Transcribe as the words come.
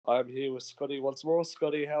I'm here with Scotty once more.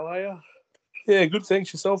 Scotty, how are you? Yeah, good.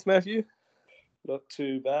 Thanks yourself, Matthew. Not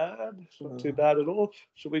too bad. Not too Uh, bad at all.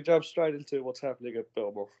 Should we jump straight into what's happening at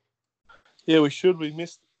Belmore? yeah, we should. We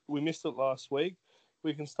missed it last week.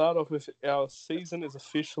 We can start off with our season is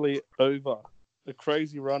officially over. A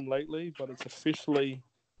crazy run lately, but it's officially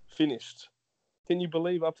finished. Can you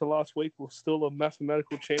believe up to last week we're still a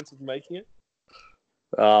mathematical chance of making it?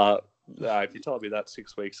 Uh, no, if you told me that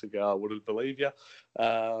 6 weeks ago, I wouldn't believe you.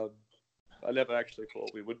 Um, I never actually thought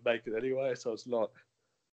we would make it anyway, so it's not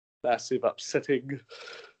massive, upsetting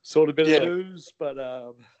sort of bit of Yeah, news. But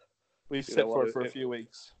we you know set what? for it for a few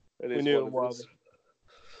weeks. It We is knew what it it while, is.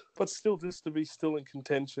 but still, just to be still in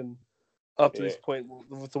contention up to Yeah, this point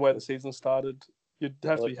with the way the season started, you'd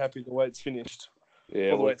have to well, be happy the way it's finished yeah. or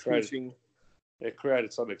the Well, way it's finishing. it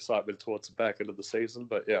created some excitement towards the back end of the season,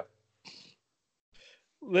 but yeah.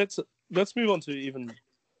 Let's move on to even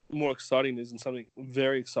more exciting news and something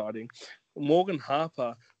very exciting. Morgan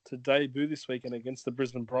Harper to debut this weekend against the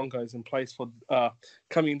Brisbane Broncos in place for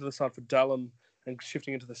coming into the side for Dallin and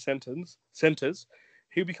shifting into the centres.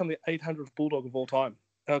 He'll become the 800th Bulldog of all time.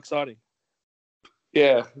 How exciting!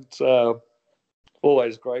 Yeah, it's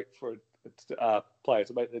always great for a player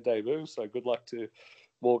to make their debut. So good luck to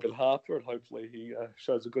Morgan Harper, and hopefully he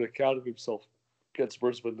shows a good account of himself against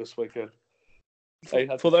Brisbane this weekend. For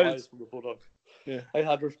 800 players those, from the Bulldogs. yeah,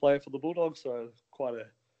 800th player for the Bulldogs, so quite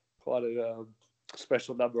a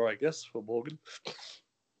special number, I guess, for Morgan.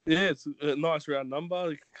 yeah, it's a nice round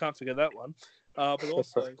number. You can't forget that one. But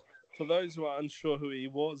also, for those who are unsure who he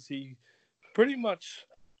was, he pretty much,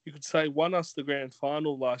 you could say, won us the grand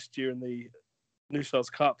final last year in the New South Wales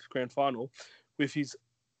Cup grand final with his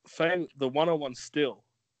the 101 still,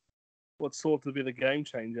 what's thought to be the game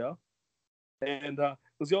changer. And it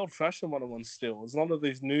was the old-fashioned 101 still. It was none of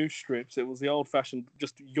these new strips. It was the old-fashioned,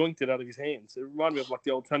 just yoinked it out of his hands. It reminded me of like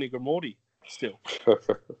the old Tony Grimorty still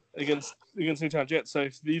against Newtown Jets. So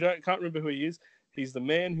if you can't remember who he is, he's the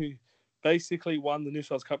man who basically won the New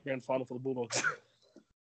South Wales Cup grand final for the Bulldogs.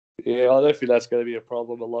 Yeah, I don't think that's going to be a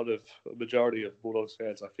problem. A majority of Bulldogs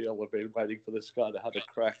fans, I feel, have been waiting for this guy to have a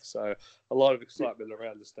crack. So a lot of excitement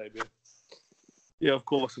around this debut. Yeah, of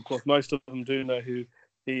course. Most of them do know who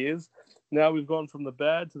he is. Now we've gone from the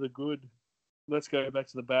bad to the good. Let's go back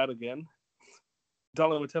to the bad again.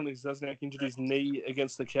 Dallin Watene Zasniak injured his knee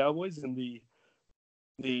against the Cowboys in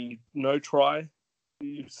the no try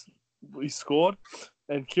he scored.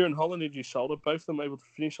 And Kieran Holland injured his shoulder. Both of them able to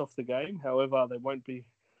finish off the game. However, they won't be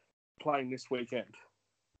playing this weekend.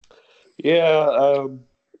 Yeah,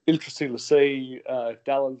 interesting to see if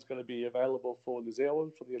Dallin's going to be available for New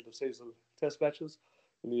Zealand for the end of season test matches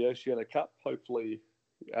in the Oceania Cup. Hopefully,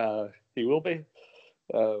 he will be.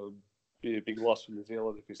 Be a big loss for New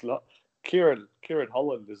Zealand if he's not. Kieran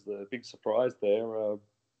Holland is the big surprise there.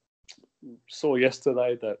 Saw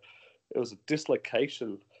yesterday that it was a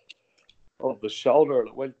dislocation of the shoulder and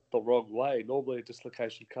it went the wrong way. Normally, a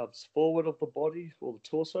dislocation comes forward of the body or the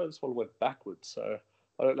torso. This one went backwards. So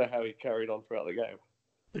I don't know how he carried on throughout the game.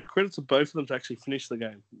 The credit to both of them to actually finish the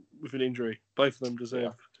game with an injury. Both of them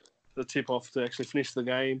deserve the tip off to actually finish the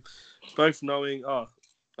game. Both knowing,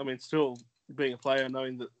 still being a player,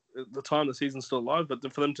 knowing that at the time the season's still alive, but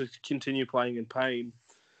for them to continue playing in pain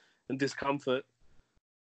and discomfort,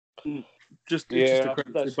 just a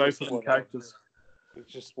credit to both of them characters.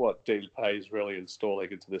 It's just what Dean Pay is really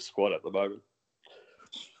installing into this squad at the moment.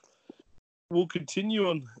 We'll continue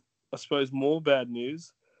on, I suppose, more bad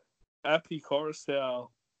news. Api Coruscant,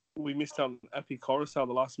 we missed out on Api Coruscant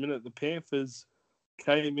the last minute. The Panthers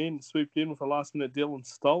came in, swooped in with a last-minute deal and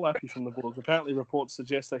stole Api from the Bulldogs. Apparently, reports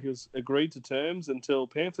suggest that he was agreed to terms until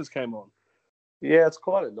Panthers came on. Yeah, it's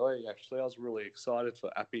quite annoying, actually. I was really excited for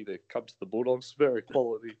Api to come to the Bulldogs. Very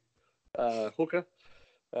quality hooker.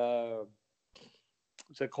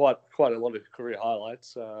 So quite a lot of career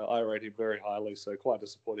highlights. I rate him very highly, so quite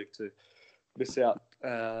disappointing to miss out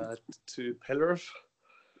to Penrith.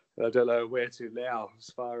 I don't know where to now as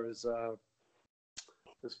far as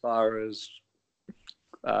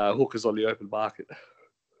hookers on the open market.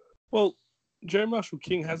 Well, Joe Marshall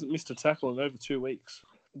King hasn't missed a tackle in over 2 weeks.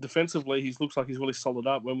 Defensively, he looks like he's really solid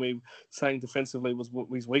up. When we were saying defensively was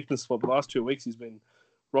his weakness for the last 2 weeks, he's been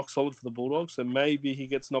rock solid for the Bulldogs. So maybe he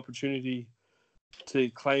gets an opportunity to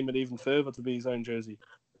claim it even further to be his own jersey.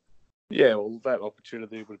 Yeah, well, that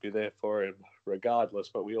opportunity would be there for him regardless,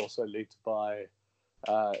 but we also need to buy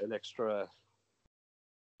an extra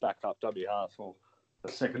backup dummy half or a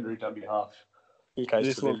secondary dummy half in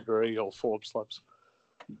case of injury or form slumps.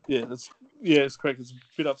 Yeah, it's correct. It's a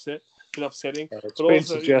bit upsetting. It's been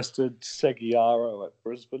suggested Seguiaro at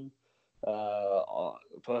Brisbane.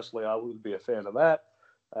 Personally, I wouldn't be a fan of that.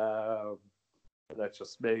 And that's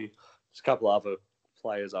just me. There's a couple of other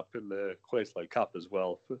players up in the Queensland Cup as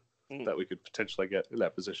well that we could potentially get in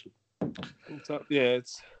that position. So, yeah,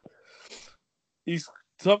 he's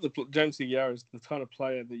James Seguiara is the kind of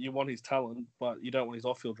player that you want his talent, but you don't want his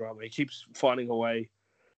off-field drama. He keeps finding a way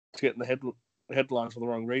to get in the headlines for the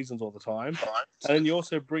wrong reasons all the time. And then you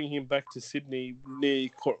also bring him back to Sydney near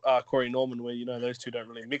Corey Norman, where those two don't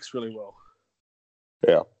really mix really well.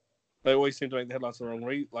 Yeah. They always seem to make the headlines for the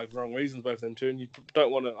wrong reasons, both of them too. And you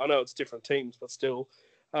don't want to. I know it's different teams, but still.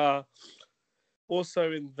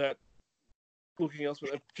 Also, in that, looking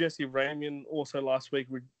elsewhere, Jesse Ramian also last week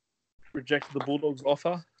rejected the Bulldogs'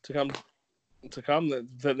 offer to come.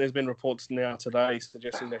 That there's been reports now today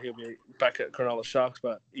suggesting that he'll be back at Cronulla Sharks,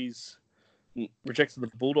 but he's rejected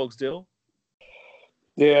the Bulldogs deal.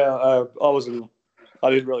 Yeah, I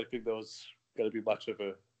didn't really think there was going to be much of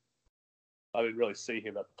a. I didn't really see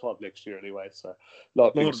him at the club next year anyway, so not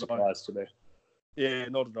a big surprise to me. Yeah,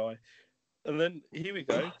 not did I. And then here we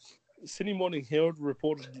go. Sydney Morning Herald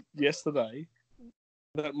reported yesterday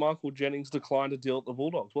that Michael Jennings declined a deal at the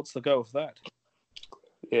Bulldogs. What's the go with that?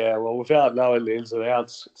 Yeah, well, without knowing the ins and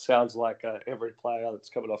outs, it sounds like every player that's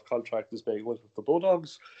coming off contract is being linked with the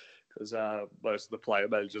Bulldogs, because most of the player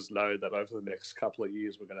managers know that over the next couple of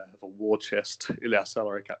years we're going to have a war chest in our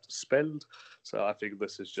salary cap to spend. So I think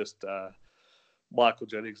this is just Michael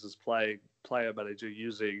Jennings' player manager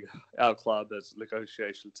using our club as a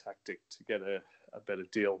negotiation tactic to get a better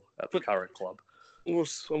deal at the current club. Well,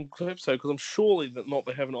 I hope so, because I'm surely that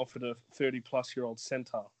they haven't offered a 30-plus-year-old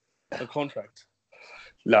centre a contract.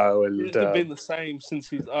 No, and it's been the same since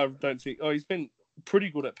he's been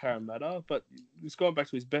pretty good at Parramatta, but he's gone back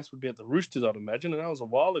to his best would be at the Roosters, I'd imagine, and that was a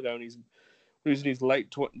while ago, and he's in his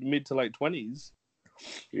mid to late 20s.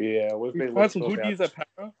 Yeah, we've had some good years at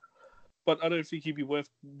Parramatta, but I don't think he'd be worth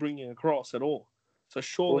bringing across at all. So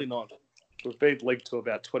surely not. We've been linked to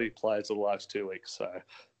about 20 players in the last 2 weeks, so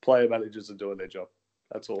player managers are doing their job.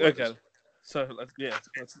 That's all. Okay, so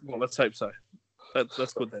let's hope so.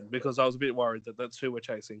 That's good then, because I was a bit worried that that's who we're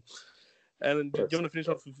chasing. And then, do you want to finish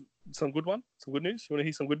off with some good news? You want to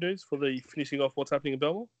hear some good news for the finishing off what's happening in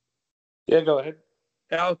Belmore? Yeah, go ahead.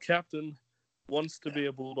 Our captain wants to be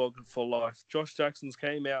a Bulldog for life. Josh Jackson's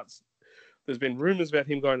came out. There's been rumours about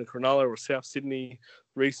him going to Cronulla or South Sydney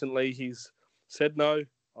recently. He's said, no,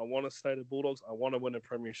 I want to stay to Bulldogs. I want to win a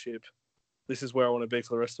premiership. This is where I want to be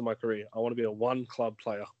for the rest of my career. I want to be a one-club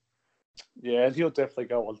player. Yeah, and he'll definitely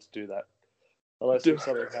go on to do that. Unless if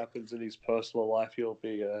something happens in his personal life, he'll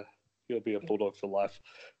be a Bulldog for life.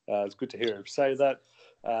 It's good to hear him say that.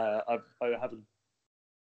 I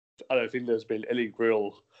don't think there's been any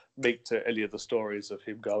real meat to any of the stories of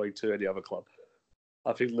him going to any other club.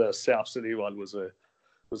 I think the South Sydney one was a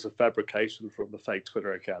fabrication from the fake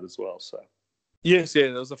Twitter account as well. So yes,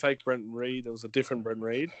 there was a fake Brent Reid. There was a different Brent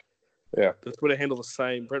Reid. Yeah, the Twitter handle the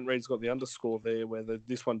same. Brent Reid's got the underscore there, where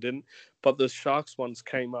this one didn't. But the Sharks ones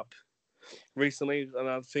came up recently, and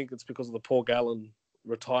I think it's because of the Paul Gallen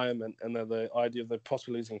retirement and the idea of the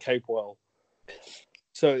possibly losing Capewell.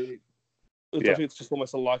 So I think it's just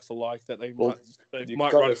almost a like for like that they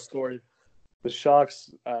might write a story. The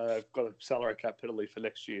Sharks got a salary cap penalty for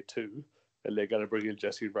next year too, and they're going to bring in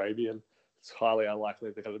Jesse Ramian. It's highly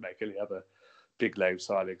unlikely they're going to make any other big name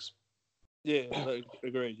signings. Yeah,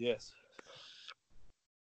 agreed. Yes.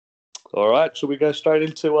 All right, should we go straight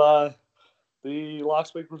into the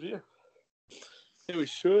last week review? Yeah, we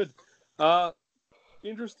should.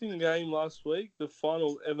 Interesting game last week. The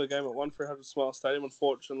final ever game at 1300 Smile Stadium.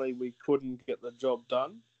 Unfortunately, we couldn't get the job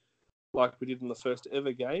done like we did in the first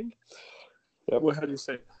ever game. Yep. Well, how do you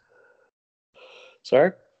see it?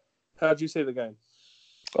 Sorry? How did you see the game?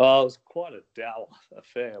 It was quite a dour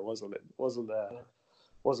affair, wasn't it?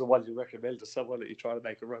 Wasn't one you recommend to someone that you're trying to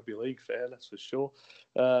make a rugby league fan, that's for sure.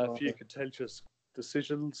 A few contentious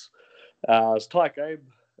decisions. It was a tight game.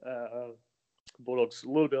 Bulldogs a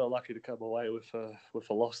little bit unlucky to come away with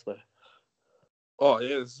a loss there. Oh,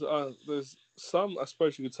 yeah. There's some, I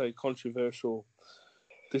suppose you could say, controversial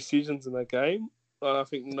decisions in that game. I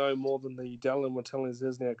think no more than the Dallin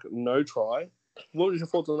Watene-Zelezniak no try. What was your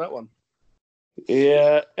thoughts on that one?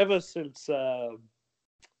 Yeah, ever since I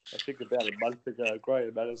think about a month ago,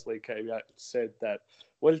 Graham Annesley came out and said that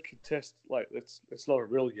when contest, like it's not a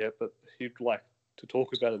rule yet, but he'd like to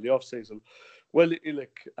talk about it in the off season. When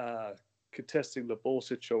contesting the ball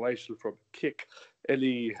situation from a kick,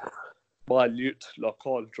 any minute lock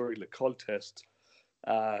on during the contest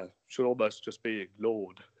should almost just be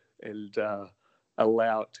ignored and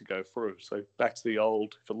allow it to go through. So back to the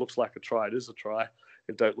old, if it looks like a try, it is a try,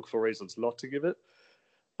 and don't look for reasons not to give it.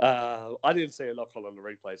 I didn't see a knock on the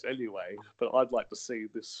replays anyway, but I'd like to see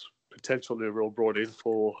this potential new rule brought in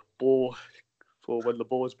for when the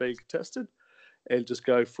ball is being contested, and just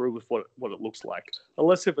go through with what it looks like.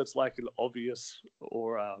 Unless if it's like an obvious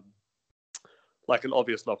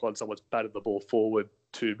knock on, someone's batted the ball forward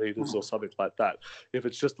 2 meters or something like that. If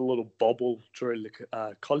it's just a little bobble during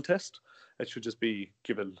the contest, it should just be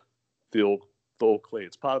given the all clear.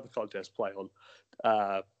 It's part of the contest play on.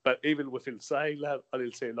 But even within saying that, I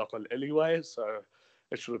didn't see a knock on anyway, so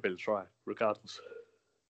it should have been a try regardless.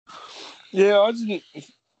 Yeah, I didn't.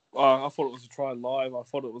 I thought it was a try live. I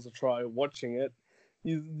thought it was a try watching it.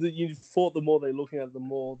 You thought the more they're looking at it, the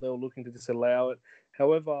more they were looking to disallow it.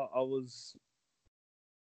 However, I was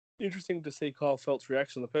interesting to see Kyle Felt's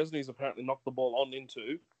reaction. The person he's apparently knocked the ball on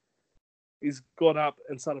into, he's got up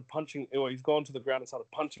and started punching, or he's gone to the ground and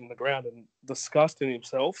started punching the ground and disgusting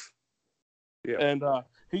himself. Yeah. And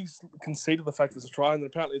he's conceded the fact it's a try, and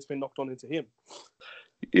apparently it's been knocked on into him.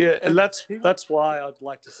 Yeah, and that's why I'd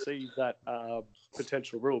like to see that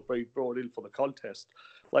potential rule be brought in for the contest.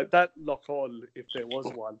 Like that knock on, if there was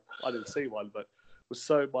one, I didn't see one, but was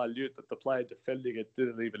so minute that the player defending it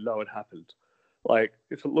didn't even know it happened. Like,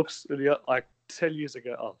 if it looks like 25 years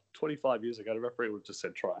ago, the referee would have just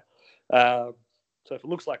said try. So if it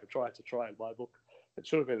looks like a try, it's a try in my book. It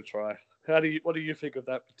should have been a try. What do you think of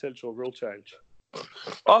that potential rule change?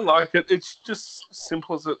 I like it. It's just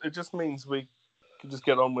simple as it. It just means we can just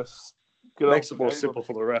get on with. Makes it more simple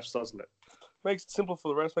for the refs, doesn't it? Makes it simple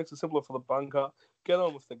for the refs. Makes it simpler for the bunker. Get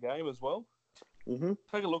on with the game as well. Mm-hmm.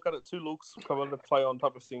 Take a look at it. 2 looks, come on to play on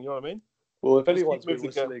type of thing. You know what I mean? Well, if anyone's been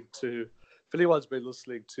listening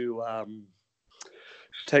to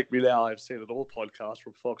Take Me Now, I've Seen It All podcast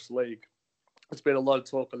from Fox League. There's been a lot of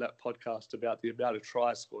talk on that podcast about the amount of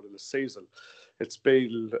tries scored in the season. It's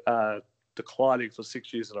been declining for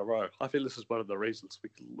 6 years in a row. I think this is one of the reasons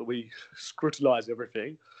we scrutinise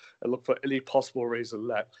everything and look for any possible reason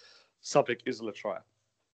that something isn't a try.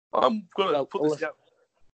 I'm going to put this out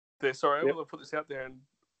there. Sorry, I'm going to put this out there and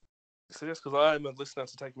suggest, because I am a listener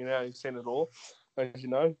to Take Me Now, you've seen it all. As you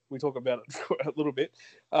know, we talk about it for a little bit.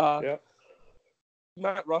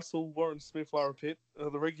 Matt Russell, Warren Smith, Lara Pitt,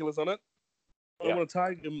 the regulars on it. I want to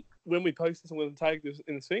tag them when we post this. I'm going to tag this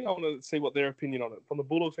in this thing. I want to see what their opinion on it. From the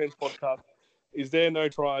Bulldog Fans podcast, is there no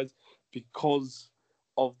tries because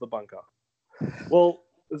of the bunker? Well,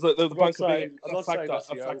 the bunker being a factor.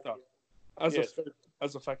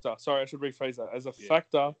 As a factor. Sorry, I should rephrase that. As a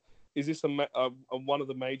factor, is this one of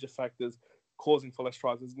the major factors causing for less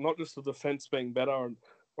tries? Is it not just the defense being better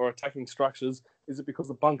or attacking structures? Is it because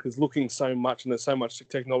the bunker's looking so much and there's so much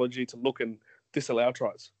technology to look and disallow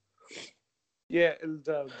tries? Yeah, and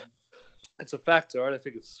it's a factor. I don't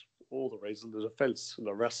think it's all the reason. The defense and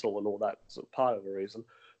the wrestle and all that is a part of the reason.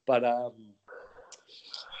 But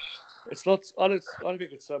it's not. I don't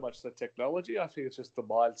think it's so much the technology. I think it's just the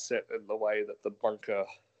mindset and the way that the bunker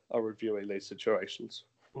are reviewing these situations,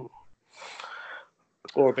 or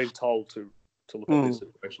are being told to look at these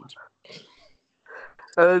situations.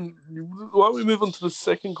 And why don't we move on to the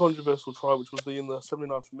second controversial try, which was in the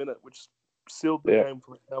 79th minute, which sealed the game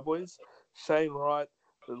for the Cowboys. Shane Wright,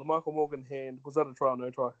 the Michael Morgan hand. Was that a try or no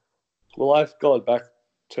try? Well, I've gone back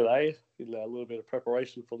today in a little bit of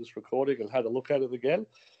preparation for this recording and had a look at it again,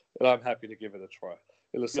 and I'm happy to give it a try.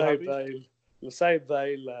 In the same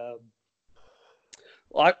vein,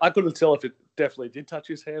 I couldn't tell if it definitely did touch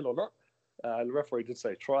his hand or not. The referee did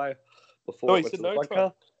say try before he said no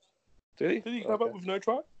try. Did he? Did he come up with no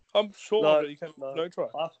try? I'm sure he came up with no try.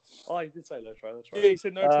 He did say no try. That's right. Yeah, he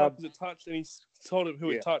said no try because it touched, and he told him who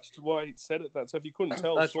it touched, why he said it. So if you couldn't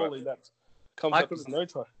tell, surely that comes up as no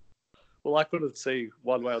try. Well, I couldn't see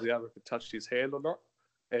one way or the other if it touched his hand or not.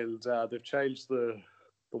 And they've changed the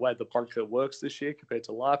way the bunker works this year compared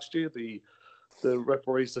to last year. The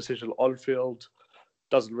referee's decision on field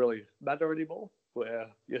doesn't really matter anymore. Where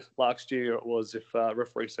last year it was if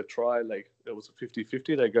referee said try, it was a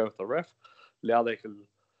 50-50, they go with the ref. Now they can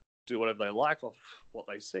do whatever they like off what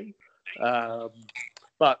they see.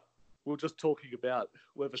 But we're just talking about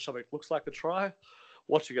whether something looks like a try.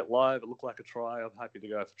 Watching it live, it looked like a try. I'm happy to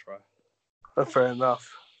go for try. Fair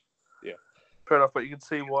enough. Yeah. Fair enough, but you can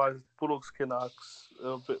see why Bulldogs Canucks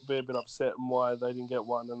be a bit upset and why they didn't get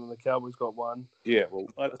one, and then the Cowboys got one. Yeah, well,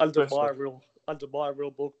 under my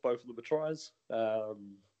real book, both of them are tries.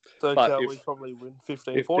 So Cowboys probably win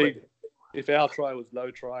 15-14. If our try was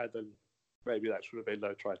no try, then maybe that should have been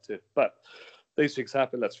no try too. But these things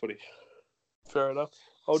happen. That's funny. Fair enough.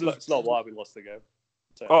 It's not why we lost the game.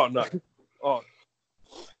 So. Oh, no.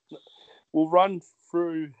 We'll run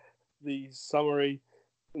through the summary.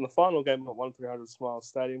 In the final game at 1-300 Smile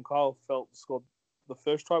Stadium, Kyle Feldt scored the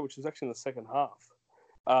first try, which was actually in the second half.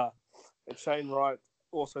 And Shane Wright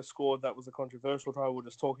also scored. That was a controversial try we were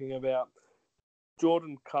just talking about.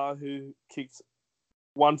 Jordan Kahu kicked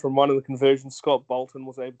 1 from 1 of the conversions. Scott Bolton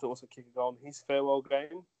was able to also kick a goal in his farewell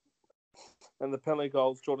game. And the penalty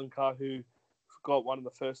goals, Jordan Kahu got 1 in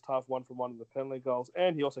the first half, 1 from 1 of the penalty goals.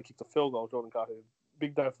 And he also kicked a field goal, Jordan Kahu.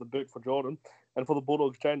 Big day for the boot for Jordan. And for the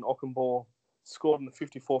Bulldogs, Jaden Ockenbaugh scored in the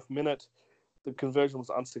 54th minute. The conversion was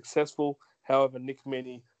unsuccessful. However, Nick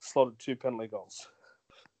Meaney slotted 2 penalty goals.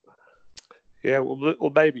 Yeah,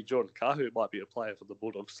 well, maybe Jordan Kahu might be a player for the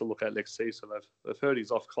Bulldogs to look at next season. I've heard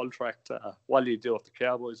he's off contract, 1-year deal with the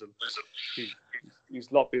Cowboys, and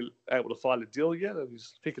he's not been able to find a deal yet, and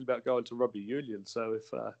he's thinking about going to rugby union. So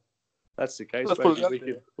if that's the case,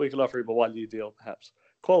 maybe we can offer him a 1-year deal, perhaps.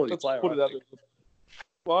 Quality player. Put it out there.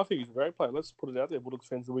 Well, I think he's a great player. Let's put it out there, Bulldogs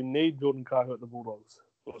fans. We need Jordan Kahu at the Bulldogs.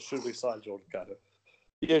 Or should we sign Jordan Kahu?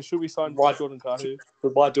 Yeah, should we sign Jordan Kahu?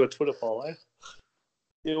 We might do a Twitter poll, eh?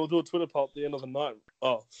 Yeah, we'll do a Twitter poll at the end of the night.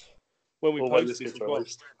 Oh, when we post this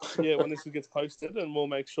released. Yeah, when this gets posted, and we'll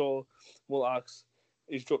make sure we'll ask: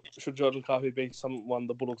 should Jordan Kahu be someone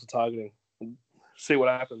the Bulldogs are targeting? And see what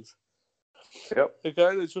happens. Yep.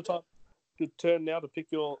 Okay, it's your time. Your turn now to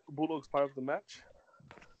pick your Bulldogs player of the match.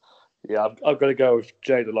 Yeah, I'm going to go with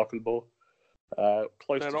Jaden Ockenbaugh.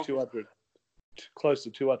 Close to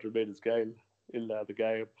 200 metres gained in the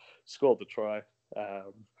game. Scored the try.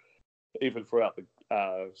 Even throughout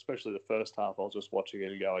especially the first half, I was just watching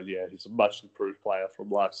it and going, yeah, he's a much improved player from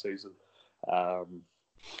last season. And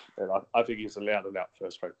I think he's a loud and out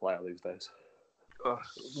first-rate player these days.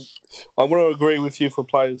 I'm going to agree with you for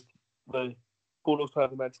players. The Bulldogs player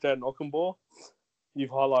of the match, Jaden Ockenbaugh. You've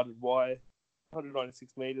highlighted why.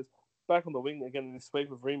 196 metres. Back on the wing again this week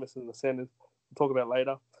with Remus in the centres. We'll talk about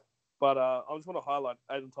later. But I just want to highlight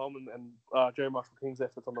Aiden Tolman and Jerry Marshall King's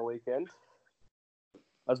efforts on the weekend,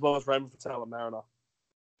 as well as Raymond Fatale and Mariner.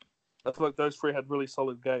 I feel like those three had really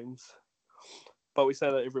solid games. But we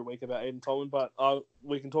say that every week about Aiden Tolman. But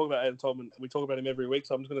we can talk about Aiden Tolman. We talk about him every week,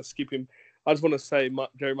 so I'm just going to skip him. I just want to say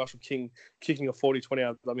Jerry Marshall King kicking a 40-20 out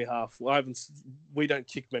of dummy half. We don't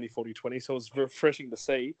kick many 40-20, so it was refreshing to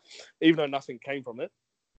see, even though nothing came from it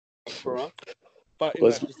for us. But in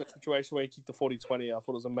that situation where he kicked the 40-20, I thought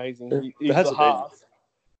it was amazing. He's a half.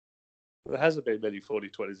 There hasn't been many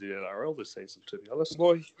 40-20s in the NRL this season, to be honest.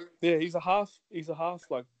 Well, yeah, he's a half,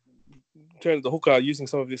 like, turning the hooker using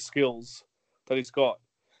some of his skills that he's got,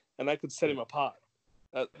 and they could set him apart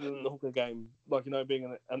in the hooker game, like,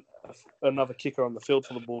 being another kicker on the field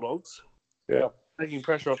for the Bulldogs. Yeah. Taking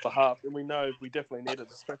pressure off the half, and we know we definitely need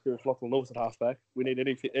it, especially with Lachlan Lewis at halfback. We need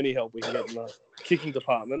any help we can get in the kicking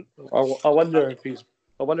department. I wonder if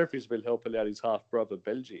he's been helping out his half brother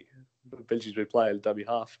Benji. Benji's been playing dummy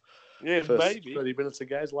half. Yeah, maybe 30 minutes a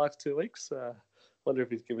game the last 2 weeks. Wonder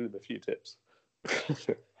if he's given him a few tips.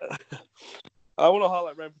 I want to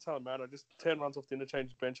highlight Raymond Fatale Mariner. Just 10 runs off the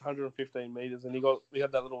interchange bench, 115 metres, and he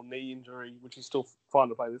had that little knee injury, which he's still fine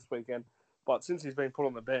to play this weekend. But since he's been put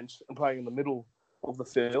on the bench and playing in the middle of the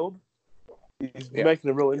field, he's making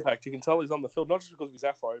a real impact. You can tell he's on the field, not just because of his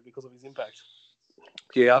afro, because of his impact.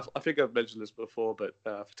 Yeah, I think I've mentioned this before, but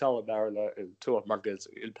Fatale Mariner and Tua Munga's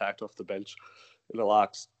impact off the bench in the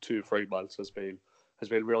last 2-3 months has been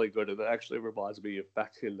really good, and it actually reminds me of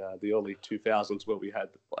back in the early 2000s where we had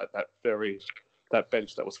that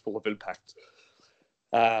bench that was full of impact.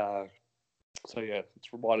 So yeah,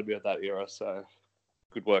 it's reminded me of that era. So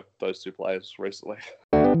good work, those two players recently.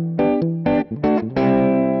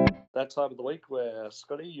 That time of the week where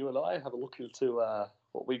Scotty, you and I have a look into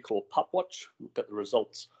what we call Pup Watch. Look at the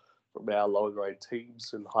results from our lower grade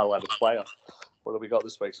teams and highlight a player. What have we got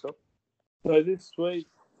this week, Scott? So this week,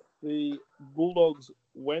 the Bulldogs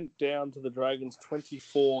went down to the Dragons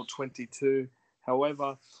 24-22.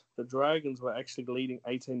 However, the Dragons were actually leading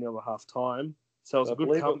 18-0 at half time. So it was a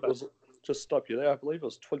good comeback. Just stop you there. I believe it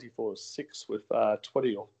was 24-6 with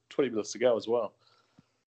 20 minutes to go as well.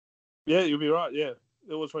 Yeah, you'll be right. Yeah,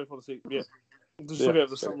 it was 24-6. Yeah. Just look at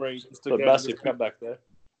the summary. A massive comeback there.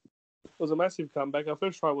 It was a massive comeback. Our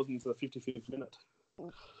first try wasn't until the 55th minute.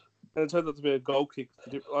 And it turned out to be a goal kick.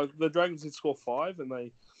 The Dragons did score 5, and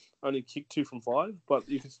they only kicked 2 from 5. But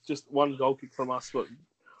you could just one goal kick from us, but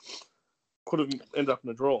could have ended up in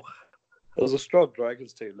a draw. It was a strong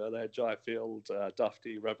Dragons team, though. They had Jai Field,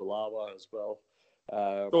 Dufty, Rebalawa as well.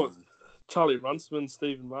 Charlie Runciman,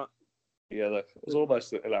 Stephen Mutt. Yeah, it was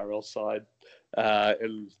almost an NRL side.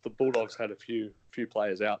 And the Bulldogs had a few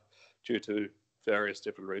players out due to various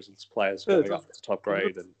different reasons. Players going up to top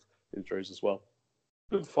grade and injuries as well.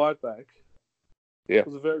 Good fight back. Yeah. It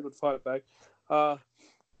was a very good fight back.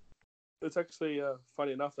 it's actually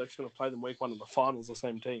funny enough. They're actually going to play them week 1 in the finals, the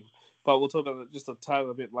same team. But we'll talk about that just a tad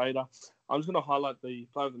a bit later. I'm just going to highlight the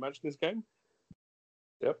player of the match in this game.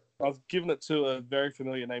 Yep. I've given it to a very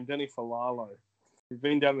familiar name, Denny Falalo. He's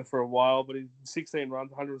been down there for a while, but he's 16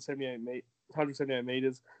 runs, 178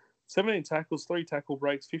 meters, 17 tackles, 3 tackle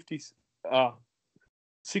breaks,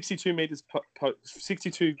 62 meters,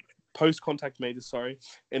 62 post-contact meters,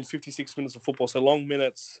 and 56 minutes of football. So long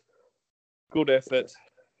minutes, good effort,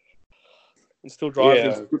 and still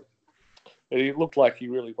driving. Yeah, it looked like he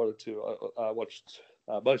really wanted to. I watched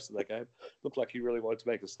most of that game. Looked like he really wanted to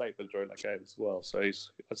make a statement during that game as well. So I'd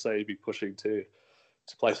say he'd be pushing to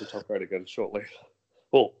play some top grade again shortly.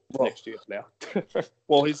 Well, next year now.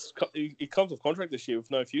 Well, he comes off contract this year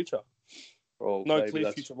with no future. Well, no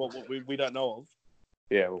clear future. What we don't know of.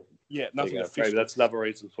 Yeah. Well, yeah, nothing official. Maybe that's another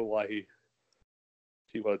reason for why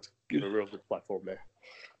he wanted to give a real good platform there.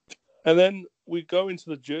 And then we go into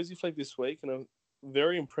the Jersey Flag this week and a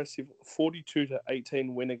very impressive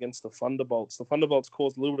 42-18 win against the Thunderbolts. The Thunderbolts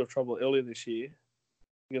caused a little bit of trouble earlier this year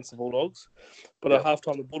against the Bulldogs, but at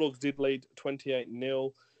halftime the Bulldogs did lead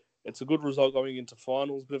 28-0. It's a good result going into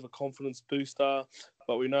finals, bit of a confidence booster,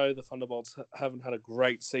 but we know the Thunderbolts haven't had a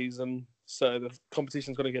great season, so the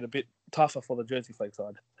competition's going to get a bit tougher for the Jersey Flag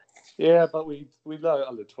side. Yeah, but we know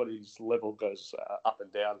under 20s level goes up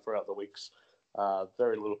and down throughout the weeks.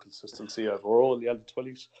 Very little consistency overall in the under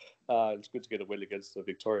 20s. It's good to get a win against the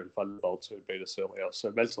Victorian Thunderbolts who beat us earlier.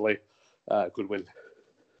 So mentally, good win.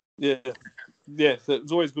 Yeah. So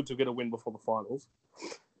it's always good to get a win before the finals.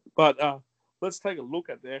 But let's take a look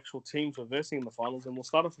at the actual teams reversing in the finals, and we'll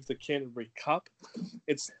start off with the Canterbury Cup.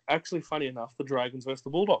 It's actually funny enough the Dragons versus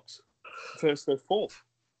the Bulldogs, first or fourth.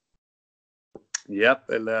 Yep,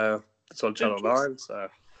 and it's on Channel 9. So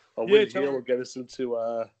a win here will get us into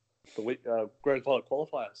the grand final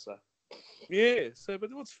qualifiers. So. Yeah,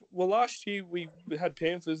 last year we had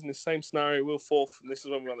Panthers in the same scenario. We were fourth, and this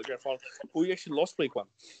is when we won the grand final. But we actually lost week 1.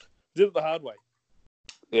 Did it the hard way.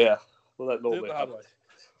 Yeah, well, that normally did it the hard way.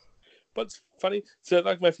 But it's funny. So,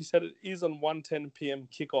 like Matthew said, it is on 1:10 p.m.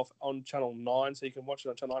 kickoff on Channel 9, so you can watch it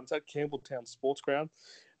on Channel 9. It's at Campbelltown Sports Ground,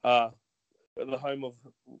 one of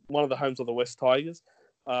the homes of the West Tigers.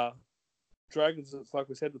 Dragons, it's like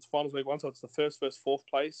we said, it's finals week 1, so it's the first versus fourth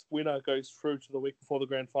place. Winner goes through to the week before the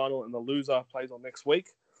grand final, and the loser plays on next week.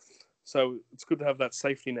 So it's good to have that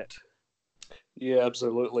safety net. Yeah,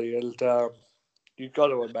 absolutely. And you've got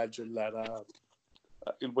to imagine that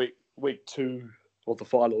in week 2 of the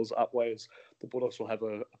finals upways, the Bulldogs will have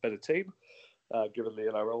a better team, given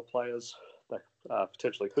the NRL players that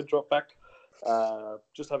potentially could drop back.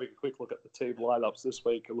 Just having a quick look at the team lineups this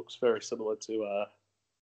week, it looks very similar to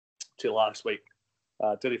last week.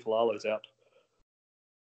 Denny Falalo's out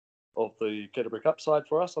of the Canterbury Cup side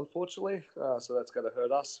for us, unfortunately. So that's going to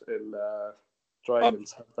hurt us. And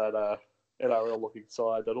Dragons have that NRL-looking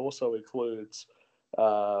side that also includes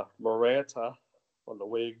Moranta on the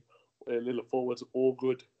wing, and in the forwards,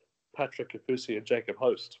 Allgood, Patrick Kafusi, and Jacob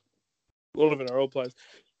Host. A lot of NRL players.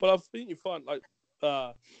 But I think you find,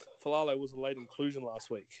 Falalo was a late inclusion last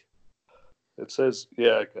week. It says,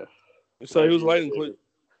 yeah, okay. So he was late inclusion.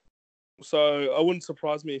 So I wouldn't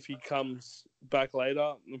surprise me if he comes back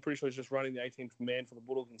later. I'm pretty sure he's just running the 18th man for the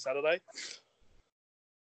Bulldogs on Saturday.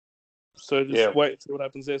 So just wait and see what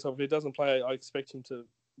happens there. So if he doesn't play, I expect him to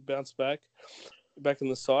bounce back in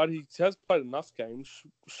the side. He has played enough games.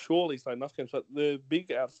 Surely he's played enough games. But the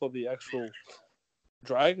big out for the actual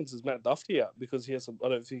Dragons is Matt Duffy out because I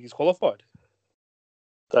don't think he's qualified.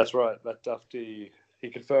 That's right. Matt Duffy, he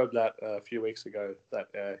confirmed that a few weeks ago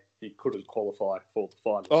that he couldn't qualify for the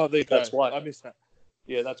finals. Oh, that's why I missed that.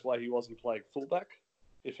 Yeah, that's why he wasn't playing fullback.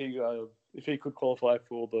 If he could qualify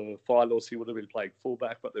for the finals, he would have been playing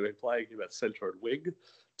fullback, but they've been playing him at centre and wing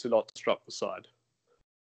to not disrupt the side.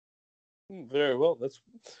 Very well. That's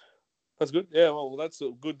good. Yeah, well, that's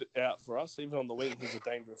a good out for us. Even on the wing, he's a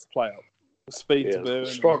dangerous player. Speed to burn.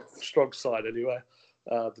 Strong side anyway.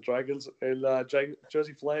 The Dragons and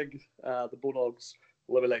Jersey Flag, the Bulldogs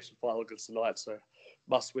elimination final against the Knights, so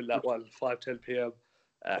must win that one. 5:10 p.m.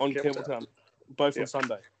 on Campbelltown, both on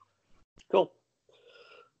Sunday. Cool.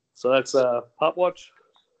 So that's Pup Watch.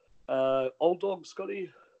 Old Dog Scotty,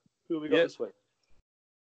 who have we got this week?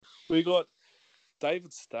 We got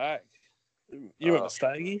David Stagg. You remember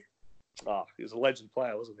Staggy? He was a legend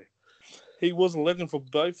player, wasn't he? He was a legend for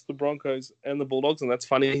both the Broncos and the Bulldogs, and that's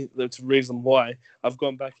funny. That's the reason why I've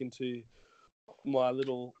gone back into my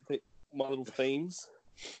little themes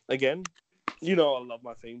again. You know I love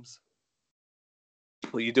my themes.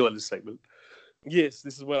 Well, you do in this segment. Yes,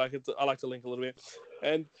 this is where I like to link a little bit.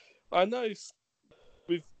 And I know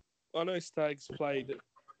Stagg's played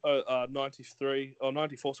 93 or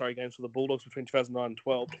 94 games for the Bulldogs between 2009 and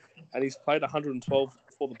 12, and he's played 112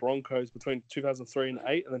 for the Broncos between 2003 and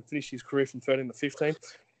 8, and then finished his career from 13 to 15.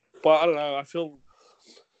 But I don't know. I feel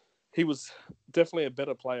he was definitely a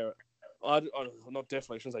better player. Not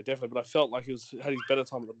definitely, I shouldn't say definitely, but I felt like he had his better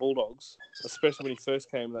time at the Bulldogs, especially when he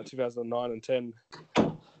first came in that 2009 and 10.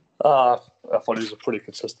 I thought he was a pretty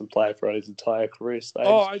consistent player throughout his entire career stage.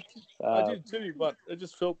 I did too, but it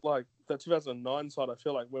just felt like that 2009 side. I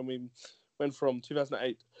feel like when we went from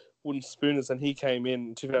 2008 Wooden Spooners and he came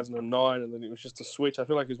in 2009, and then it was just a switch. I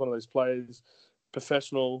feel like he's one of those players,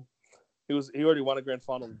 professional. He already won a grand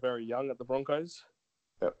final very young at the Broncos.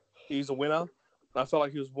 Yep. He's a winner. I felt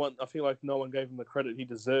like he was one. I feel like no one gave him the credit he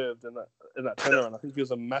deserved in that turnaround. I think he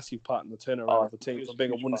was a massive part in the turnaround of the team for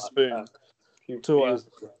being a wooden spoon. He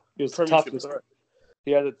was the toughest.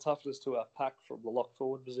 He had the toughness to our pack from the lock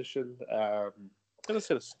forward position. And I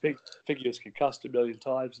said, I think he was concussed a million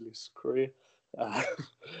times in his career.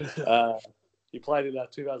 He played in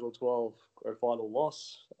that 2012 grand final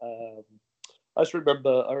loss. I just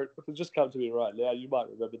remember, it just come to me right now, you might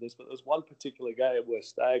remember this, but there's one particular game where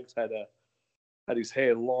Staggs had his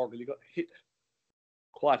hair long and he got hit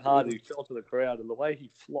quite hard and he fell to the ground, and the way he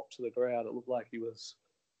flopped to the ground, it looked like he was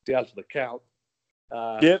down for the count.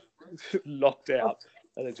 Knocked out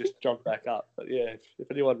and then just jumped back up. But yeah,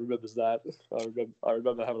 if anyone remembers that, I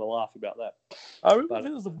remember having a laugh about that. I remember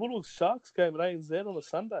it was the Bulldogs Sharks game at ANZ on a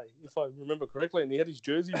Sunday, if I remember correctly, and he had his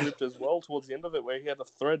jersey ripped as well towards the end of it, where he had a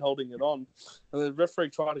thread holding it on, and the referee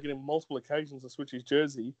tried to get him multiple occasions to switch his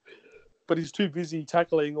jersey, but he's too busy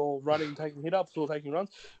tackling or running, taking hit-ups or taking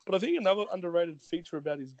runs. But I think another underrated feature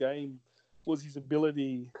about his game was his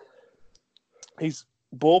ability, his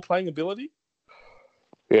ball-playing ability.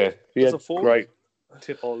 Yeah, he had great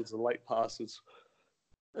tip-ons and late passes.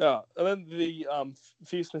 Yeah, and then the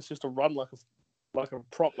fierceness just to run like a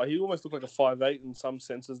prop. Like he almost looked like a 5'8" in some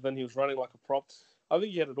senses. Then he was running like a prop. I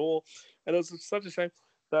think he had it all, and it was such a shame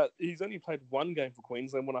that he's only played one game for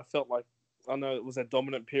Queensland. When I felt like, I know it was that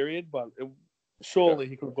dominant period, but surely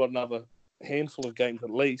he could have got another handful of games at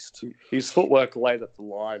least. His footwork late at the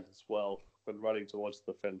line as well when running towards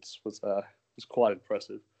the fence was quite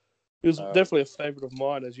impressive. He was definitely a favourite of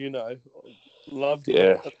mine, as you know. Loved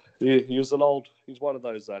him. Yeah, he's one of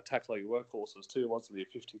those tackling workhorses too. Wasn't he?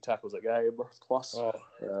 50 tackles a game plus.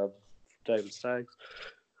 David Staggs.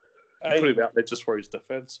 Put him out there just for his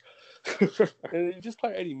defence. And he just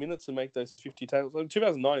played 80 minutes to make those 50 tackles. In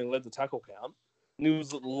 2009, he led the tackle count, and he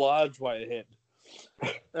was a large way ahead.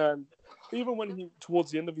 And even when he, towards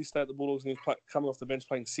the end of his stay at the Bulldogs, and he was coming off the bench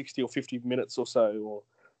playing 60 or 50 minutes or so, or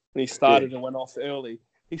when he started and went off early,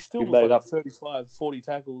 he still was like 35, 40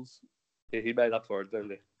 tackles. Yeah, he made up for it,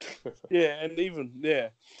 didn't he?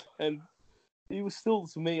 And he was still,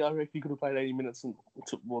 to me, I reckon he could have played 80 minutes,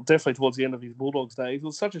 definitely towards the end of his Bulldogs days. It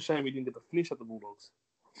was such a shame he didn't get to finish at the Bulldogs.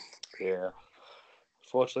 Yeah.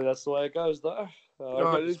 Fortunately, that's the way it goes, though. I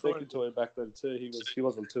remember speaking to him back then, too. He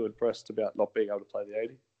wasn't too impressed about not being able to play the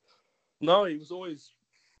 80. No, he was always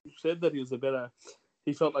said that he was a better...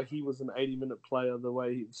 He felt like he was an 80-minute player the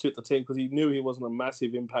way he suited the team because he knew he wasn't a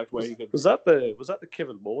massive impact where he could... Was that the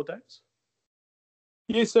Kevin Moore days?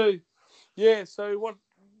 So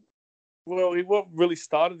what really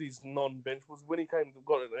started his non-bench was when he got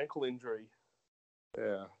an ankle injury.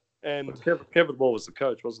 Yeah. And Kevin Moore was the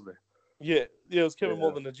coach, wasn't he? Yeah, it was Kevin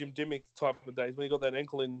Moore than the Jim Dimmick type of days when he got that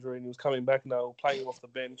ankle injury and he was coming back and they were playing him off the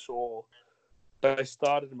bench, or they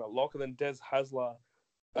started him at lock, and then Des Hasler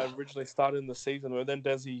originally started in the season, and then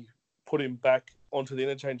Desi put him back onto the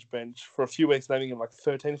interchange bench for a few weeks, naming him like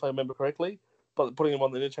 13, if I remember correctly, but putting him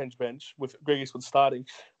on the interchange bench with Greg Eastwood starting,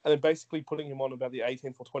 and then basically putting him on about the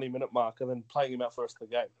 18th or 20-minute mark, and then playing him out for the rest of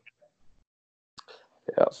the game.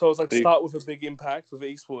 Yeah. So it was like start with a big impact with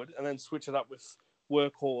Eastwood, and then switch it up with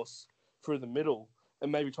Workhorse through the middle, and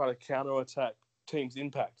maybe try to counter-attack teams'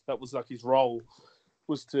 impact. That was like his role,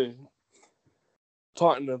 was to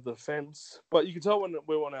tighten the defence. But you can tell when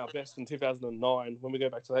we were on our best in 2009, when we go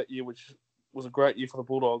back to that year, which was a great year for the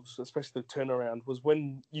Bulldogs, especially the turnaround, was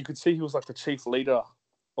when you could see he was like the chief leader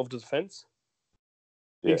of the defence.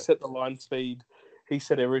 He set the line speed. He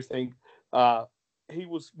set everything. He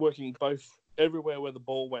was working everywhere where the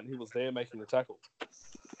ball went, he was there making the tackle.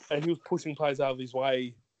 And he was pushing players out of his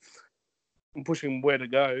way and pushing him where to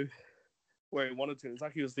go, where he wanted to. It's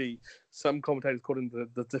like he was some commentators called him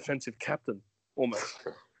the defensive captain, almost,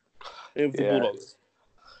 of the Bulldogs.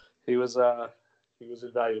 He was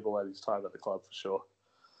invaluable at his time at the club, for sure. Do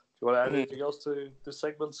you want to add anything else to this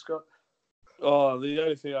segment, Scott? Oh, the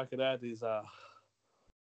only thing I could add is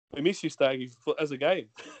we miss you, Staggy, as a game.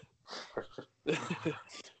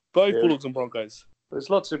 Both Bulldogs and Broncos. There's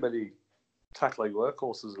not too many tackling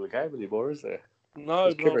workhorses in the game anymore, is there?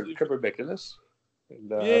 No, There's Cameron McInnes.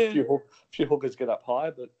 And a few hookers get up high,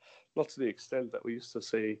 but not to the extent that we used to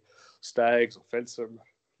see Stags or Fensom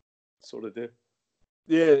sort of do.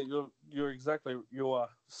 Yeah, you are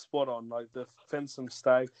spot on. Like the Fensom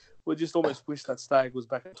Stag, we just almost wish that Stag was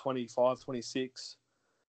back at 25, 26,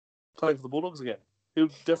 playing for the Bulldogs again. He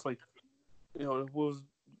would definitely, it was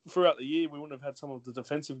throughout the year we wouldn't have had some of the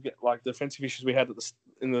defensive issues we had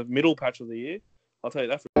in the middle patch of the year. I'll tell you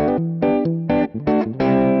that.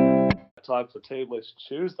 Time for Team List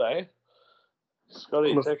Tuesday.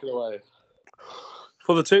 Scotty, take it away.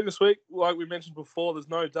 For the team this week, like we mentioned before, there's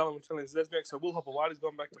no Dallin Watene-Zemec, so Will Hopper-White has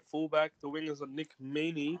gone back to fullback. The wingers are Nick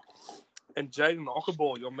Meaney and Jaden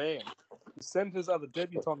Okunbor, your man. The centres are the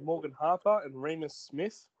debutant Morgan Harper and Remus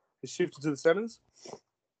Smith, who shifted to the centres.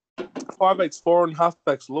 5'8's foreign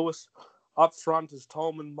halfbacks Lewis. Up front is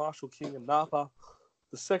Tolman, Marshall King, and Napa.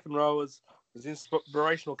 The second rowers is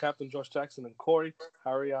inspirational captain Josh Jackson and Corey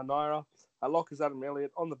Naira. At lock is Adam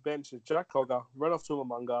Elliott. On the bench is Jack Cogger, Renouf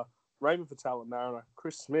Tulamunga, Raymond Fatala Mariner,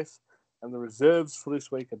 Chris Smith, and the reserves for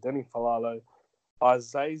this week are Denny Falalo,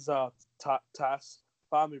 Isaiah Tass,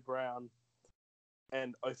 Fahmy Brown,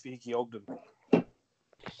 and Ofihiki Ogden.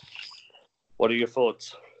 What are your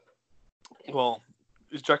thoughts? Well,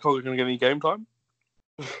 is Jack Cogger going to get any game time?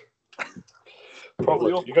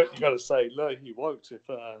 Probably. You got to say no, he won't if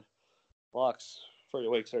Mark's 3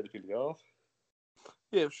 weeks ready to go off.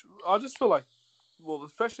 Yeah, I just feel like, well,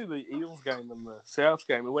 especially the Eels game and the South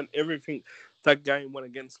game, that game went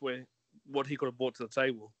against what he could have brought to the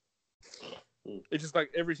table. It's just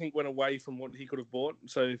like everything went away from what he could have brought.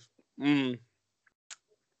 So, I'd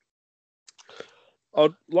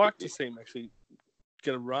like to see him actually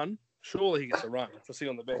get a run. Surely he gets a run to see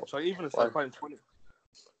on the bench. Like even if they're playing 20,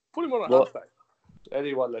 put him on a halfback.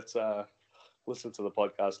 Anyone that's listened to the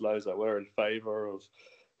podcast knows that we're in favour of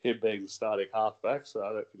him being the starting halfback, so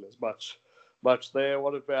I don't think there's much there.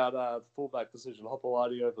 What about the fullback decision,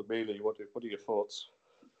 Hopper-White over Meaney? What are your thoughts?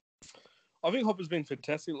 I think Hopper's been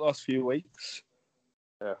fantastic the last few weeks.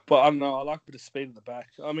 Yeah. But I don't know, I like a bit of speed at the back.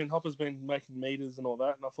 I mean, Hopper's been making meters and all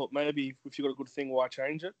that, and I thought maybe if you got a good thing, why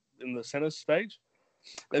change it in the centre stage?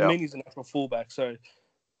 And Meaney's a natural fullback, so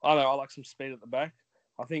I don't know, I like some speed at the back.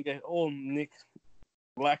 I think all Nick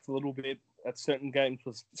lacked a little bit at certain games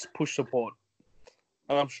was push support.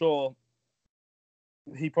 And I'm sure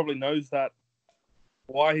he probably knows that,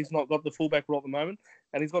 why he's not got the fullback role at the moment.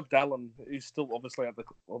 And he's got Dallin, who's still obviously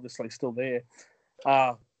still there.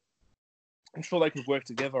 I'm sure they could work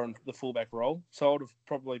together on the fullback role. So I would have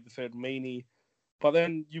probably preferred Meaney. But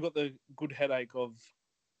then you got the good headache of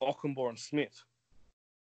Okunbor and Smith.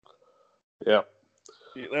 Yeah.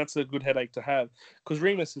 That's a good headache to have. Because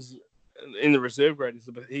Remus is in the reserve grade,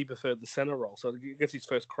 he preferred the centre role. So he gets his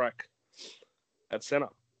first crack at centre.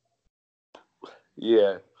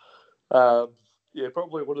 Yeah.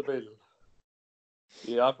 Probably would have been.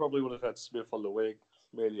 Yeah, I probably would have had Smith on the wing,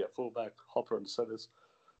 Meaney at fullback, Hopper in centres.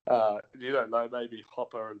 You don't know, maybe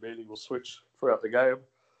Hopper and Meaney will switch throughout the game.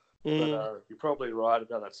 But you're probably right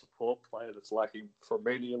about that support play that's lacking from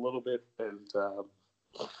Meaney a little bit. And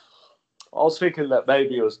I was thinking that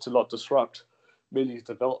maybe it was to not disrupt Meaney's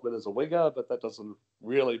development as a winger, but that doesn't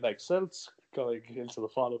really make sense going into the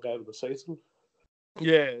final game of the season.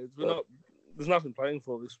 Yeah, there's nothing playing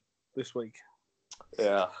for this week.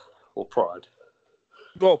 Yeah, or Pride.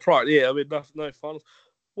 Well, Pride, yeah. I mean, no finals.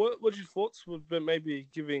 What's your thoughts would be maybe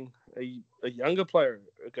giving a younger player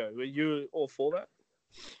a go? Are you all for that?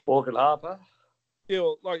 Morgan Harper? Yeah,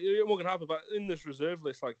 well, like Morgan Harper, but in this reserve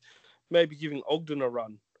list, like maybe giving Ogden a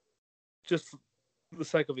run, just for the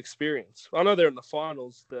sake of experience. I know they're in the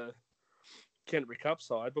finals, the Canterbury Cup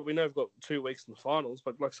side, but we know we've got 2 weeks in the finals.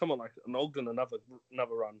 But like someone like an Ogden, another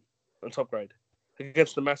run on top grade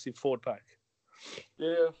against the massive forward pack.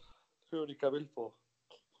 Yeah, who would he come in for?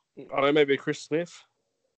 I don't know, maybe Chris Smith.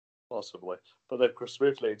 Possibly. But then Chris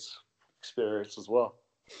Smith needs experience as well.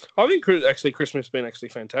 I think Chris Smith's been actually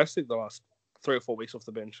fantastic the last 3 or 4 weeks off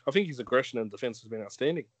the bench. I think his aggression and defence has been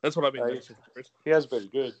outstanding. That's what I've been noticing for Chris. He has been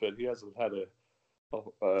good, but he hasn't had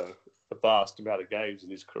a vast amount of games in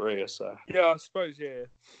his career. So yeah, I suppose, yeah.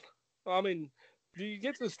 I mean, do you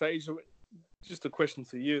get to the stage, just a question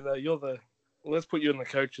for you, though, let's put you in the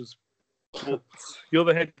coach's books. You're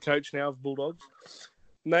the head coach now of Bulldogs.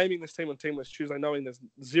 Naming this team on Team List Tuesday, knowing there's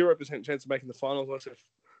 0% chance of making the finals unless if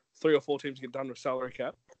 3 or 4 teams get done with salary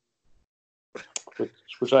cap.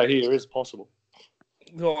 Which I hear is possible.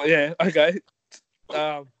 Oh, yeah, okay.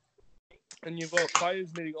 And you've got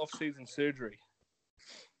players needing off-season surgery.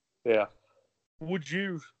 Yeah. Would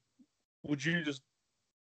you just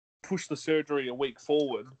push the surgery a week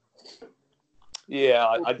forward. Yeah,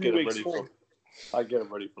 Or I'd 2 get him weeks ready forward. I'd get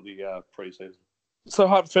him ready for the preseason. So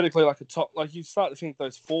hypothetically, you start to think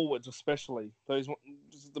those forwards, especially those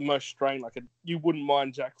the most strained. You wouldn't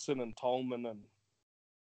mind Jackson and Tolman and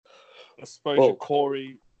I suppose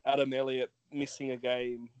Corey, Adam Elliott missing a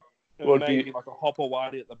game, and maybe like a Hopper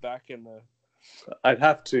Whitey at the back end there.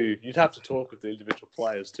 You'd have to talk with the individual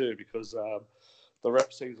players too, because the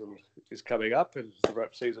rep season is coming up, and the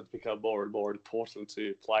rep season's become more and more important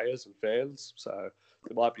to players and fans. So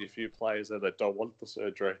there might be a few players there that don't want the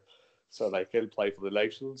surgery, so they can play for the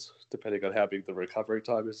nations, depending on how big the recovery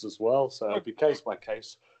time is as well. So it'd be case by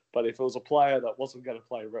case. But if it was a player that wasn't going to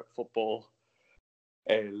play rep football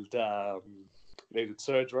and needed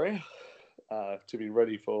surgery to be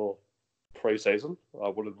ready for pre-season, I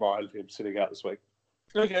wouldn't mind him sitting out this week.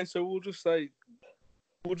 Okay, so we'll just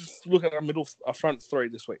look at our front three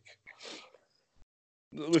this week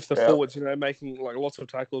with the forwards, making like lots of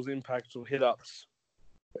tackles, impacts, or hit ups.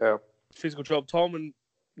 Yeah, physical job. Tolman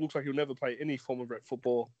looks like he'll never play any form of rep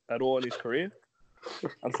football at all in his career,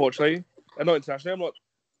 unfortunately, and not internationally.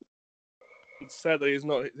 It's sad that he's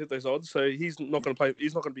not hit those odds, so he's not going to play.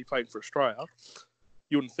 He's not going to be playing for Australia.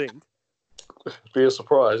 You wouldn't think. Be a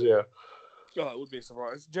surprise, yeah. Oh, it would be a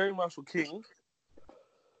surprise. Jerry Marshall King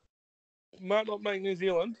might not make New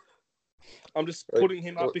Zealand. I'm just putting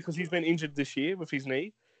him up because he's been injured this year with his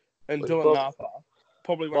knee, and Dylan Napa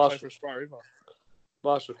probably won't play for Australia either.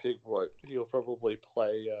 Marshall King won't. He'll probably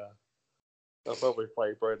play. They'll probably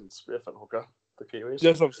play Brandon Smith at hooker, the Kiwis.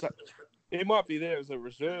 That's what I'm saying. He might be there as a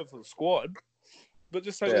reserve for the squad, but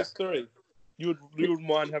just say there's three. You would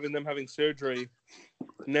mind having them having surgery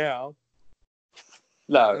now?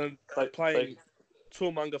 No, and playing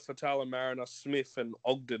Tuamunga, Fatala, Mariner, Smith, and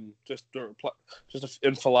Ogden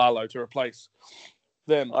and Falalo to replace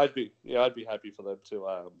them. I'd be happy for them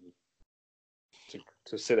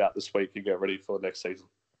to sit out this week and get ready for next season.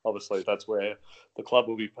 Obviously, that's where the club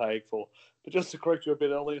will be paying for. But just to correct you a bit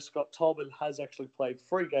earlier, Scott Tolman has actually played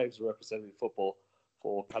 3 games of representative football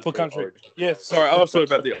for country. Origin. Yeah, sorry, I was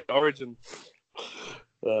talking about the Origin.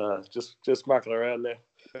 Just mucking around there.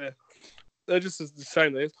 Yeah, they're just the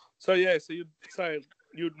same there. So yeah, so you'd say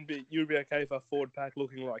you'd be okay if our forward pack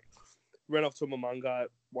looking like Renouf Tuamunga at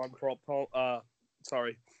one prop.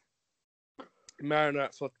 Mariner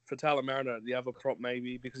for Fatala Mariner at the other prop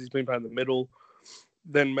maybe because he's been playing in the middle.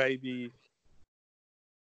 Then maybe,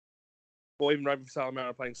 or even maybe Fatala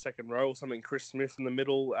Mariner playing second row or something. Chris Smith in the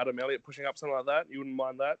middle, Adam Elliott pushing up, something like that. You wouldn't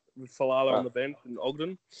mind that with Falalo on the bench and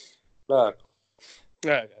Ogden. No.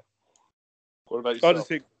 Yeah. Okay. What about yourself? I just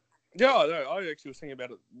think. Yeah, I actually was thinking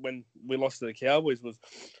about it when we lost to the Cowboys. Was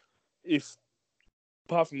if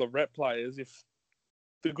apart from the rep players, if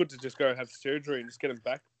they're good to just go have surgery and just get them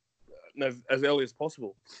back as early as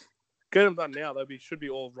possible. Get them done now. Should be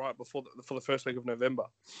all right for the first week of November.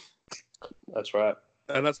 That's right.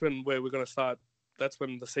 And that's where we're going to start. That's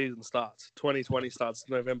when the season starts. 2020 starts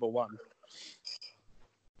November 1.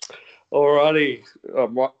 Alrighty.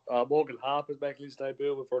 Morgan Harper's making his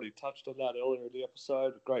debut. We've already touched on that earlier in the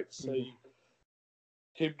episode. Great to see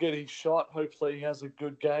him getting shot. Hopefully he has a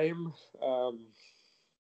good game.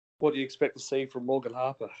 What do you expect to see from Morgan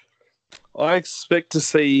Harper? I expect to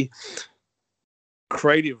see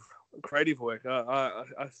creative work. I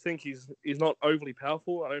think he's not overly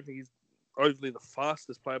powerful. I don't think he's overly the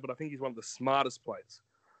fastest player, but I think he's one of the smartest players.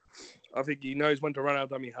 I think he knows when to run out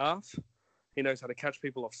dummy half. He knows how to catch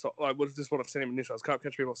people offside. This is what I've seen him initially. I can't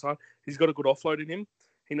catch people offside. He's got a good offload in him.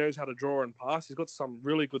 He knows how to draw and pass. He's got some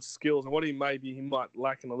really good skills. And what he might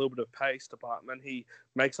lack in a little bit of pace department, he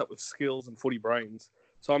makes up with skills and footy brains.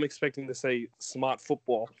 So I'm expecting to see smart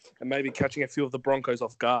football and maybe catching a few of the Broncos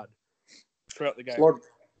off guard throughout the game.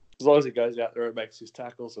 As long as he goes out there and makes his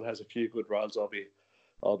tackles and has a few good runs, I'll be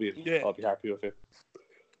happy with him.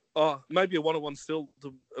 Oh, maybe a 1-on-1 still,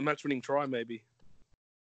 a match-winning try, maybe.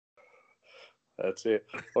 That's it.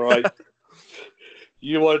 All right.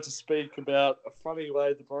 You wanted to speak about a funny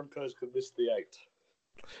way the Broncos could miss the 8.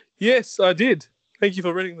 Yes, I did. Thank you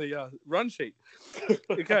for reading the run sheet.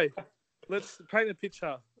 Okay, let's paint a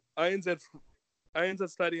picture. ANZ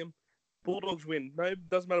Stadium, Bulldogs win. No, it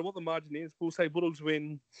doesn't matter what the margin is. We'll say Bulldogs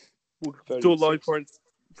win. We'll 36. Do a low points.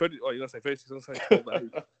 30, you're going to say 36. I'm going to say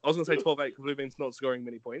 12-8. I was going to say 12-8 because Blue Beans not scoring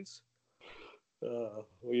many points. Well,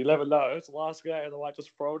 you never know. It's the last game. They might just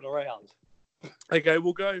throw it around. Okay,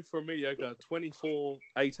 we'll go for a mediocre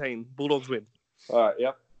 24-18. Bulldogs win. All right,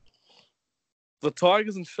 yep. The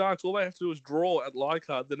Tigers and Sharks, all they have to do is draw at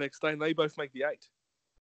Leichhardt the next day, and they both make the 8.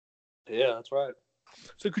 Yeah, that's right.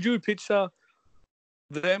 So could you picture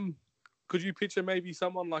them? Could you picture maybe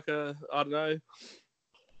someone like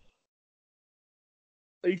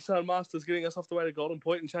Eastside Masters getting us off the way to Golden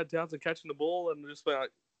Point and Chad Townsend catching the ball and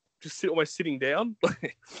almost sitting down to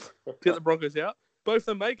get the Broncos out. Both of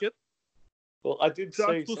them make it. Well, I did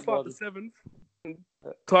see Bulls someone... fight the 7th. I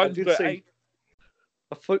Tigers did go see...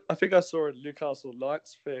 8. I think I saw a Newcastle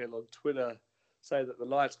Knights fan on Twitter say that the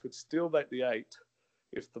Knights could still make the 8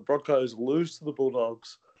 if the Broncos lose to the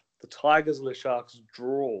Bulldogs, the Tigers and the Sharks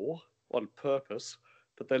draw on purpose,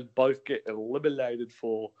 but then both get eliminated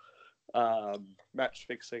for match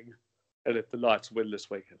fixing, and if the Knights win this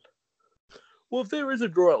weekend. Well, if there is a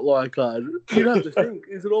draw at Leichhardt, you'd have to think,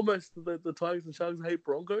 is it almost the Tigers and Sharks hate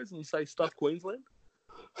Broncos and say stuff Queensland?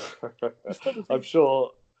 I'm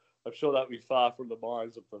sure that'd be far from the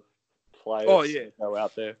minds of the players who go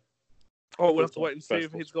out there. Oh, we'll have to wait and see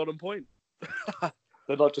if he's Golden Point.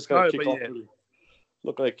 They're not just going to kick off.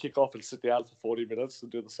 Look, they kick off and sit down for 40 minutes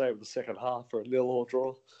and do the same in the second half for a 0-0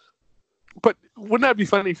 draw. But wouldn't that be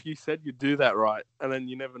funny if you said you'd do that right, and then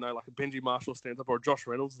you never know, like a Benji Marshall stands up or a Josh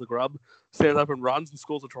Reynolds, the grub, stands up and runs and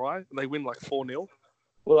scores a try, and they win like 4-0?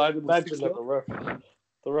 Well, I'd imagine that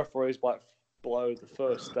the referees might blow the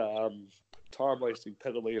first time-wasting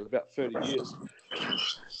penalty in about 30 years.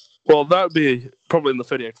 Well, that would be probably in the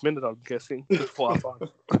 38th minute, I'm guessing.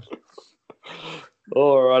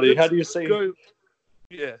 Alrighty, how do you see...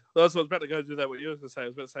 Yeah, that's what I was about to go do that. What you were going to say. I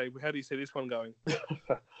was about to say, how do you see this one going?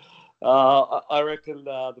 I reckon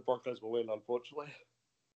the Broncos will win, unfortunately.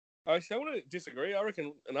 Actually, I want to disagree. I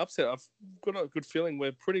reckon an upset. I've got a good feeling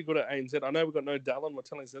we're pretty good at ANZ. I know we've got no Dallin, we're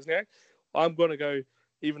telling Zesniak. I'm going to go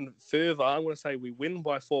even further. I'm going to say we win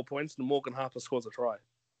by 4 points and Morgan Harper scores a try.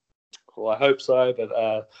 Well, I hope so,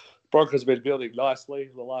 but Broncos have been building nicely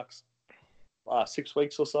in the last 6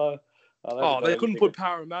 weeks or so. They couldn't put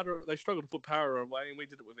Parramatta. They struggled to put Parra away, and we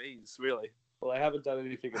did it with ease, really. Well, they haven't done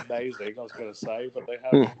anything amazing, I was going to say, but they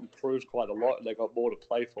have improved quite a lot, and they got more to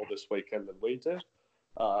play for this weekend than we did.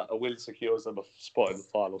 A win secures them a spot in the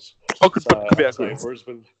finals.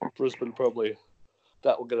 Brisbane probably,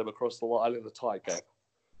 that will get them across the line in a tight game.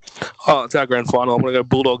 Oh, it's our grand final. I'm going to go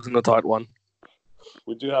Bulldogs in the tight one.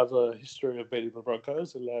 We do have a history of beating the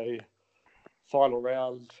Broncos in a final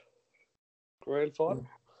round grand final.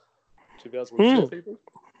 2002 people.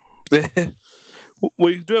 Yeah.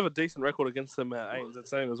 We do have a decent record against them at ANZ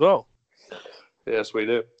Stadium as well. Yes, we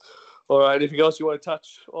do. All right, anything else you want to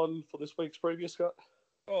touch on for this week's preview, Scott?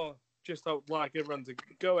 Oh, just I would like everyone to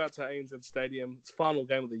go out to ANZ Stadium. It's the final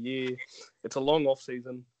game of the year. It's a long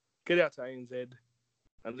off-season. Get out to ANZ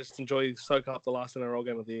and just soak up the last NRL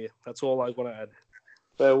game of the year. That's all I want to add.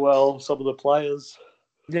 Farewell, some of the players.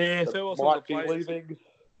 Yeah, farewell, some of the players. Leaving.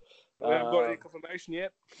 We haven't got any confirmation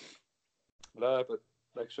yet. No, but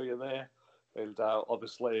make sure you're there. And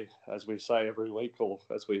obviously, as we say every week, or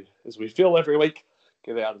as we feel every week,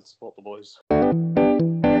 get out and support the boys.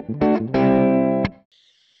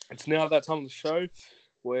 It's now that time of the show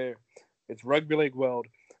where it's Rugby League World.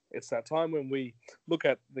 It's that time when we look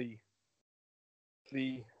at the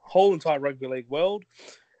whole entire Rugby League world,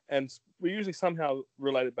 and we usually somehow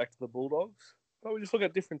relate it back to the Bulldogs. But we just look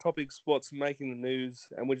at different topics, what's making the news,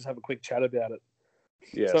 and we just have a quick chat about it.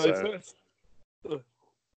 Yeah, I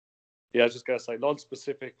was just going to say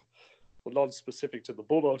non-specific to the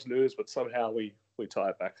Bulldogs news, but somehow we tie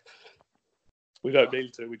it back. We don't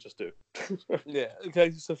mean to, we just do. Yeah, okay,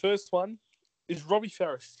 so first one, is Robbie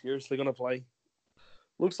Farah seriously going to play?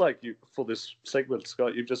 Looks like you, for this segment,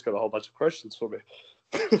 Scott, you've just got a whole bunch of questions for me.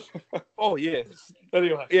 Oh, yeah.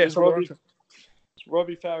 Anyway, yeah, is Robbie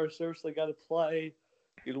Farah seriously going to play?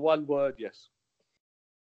 In one word, yes.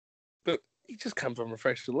 But he just come from a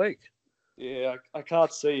fresh leg. Yeah, I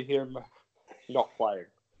can't see him not playing.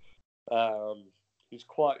 He's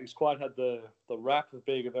quite had the rap of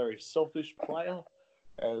being a very selfish player,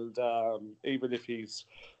 and even if he's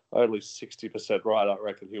only 60% right, I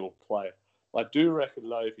reckon he will play. I do reckon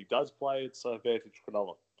though, if he does play, it's an advantage for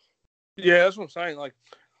Cronulla. Yeah, that's what I'm saying. Like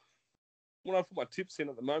when I put my tips in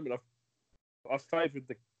at the moment, I've favoured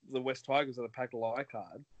the West Tigers at a pack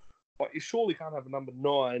Leichhardt. But you surely can't have a number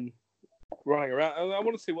 9 running around. And I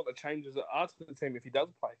want to see what the changes are to the team if he does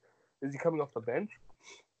play. Is he coming off the bench?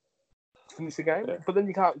 Finish the game? Yeah. But then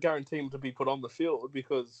you can't guarantee him to be put on the field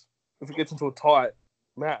because if it gets into a tight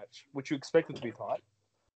match, which you expect it to be tight,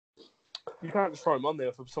 you can't just throw him on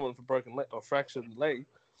there for someone for broken leg or fractured leg.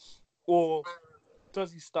 Or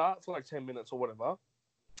does he start for like 10 minutes or whatever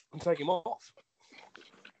and take him off?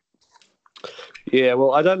 Yeah,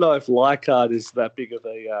 well, I don't know if Leichhardt is that big of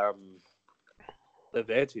a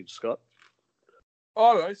advantage, Scott.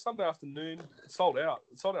 I don't know. Sunday afternoon, it sold out.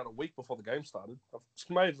 It sold out a week before the game started. It's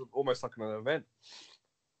made it almost like an event.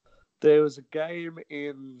 There was a game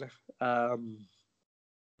in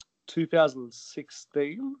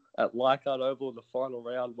 2016 at Leichhardt Oval in the final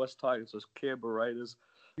round. West Tigers was Canberra Raiders.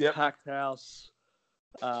 Yep. Packed house.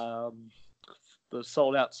 The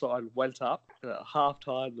sold-out sign went up. And at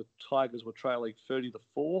halftime, the Tigers were trailing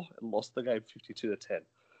 30-4 and lost the game 52-10.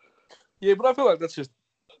 Yeah, but I feel like that's just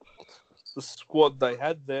the squad they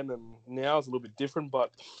had then, and now is a little bit different.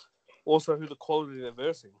 But also who the quality they're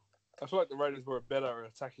versing. I feel like the Raiders were a better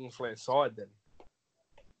attacking flair side then.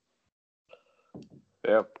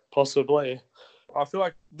 Yeah, possibly. I feel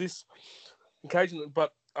like this occasionally,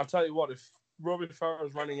 but I'll tell you what, if Robbie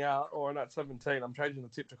Farah's running out or in that 17, I'm changing the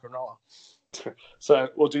tip to Cronulla. So,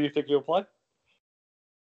 what do you think he'll play?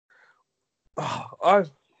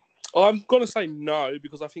 I'm going to say no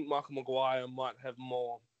because I think Michael Maguire might have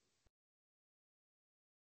more,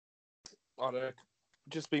 I don't know,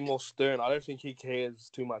 just be more stern. I don't think he cares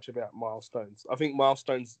too much about milestones. I think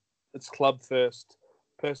milestones, it's club first,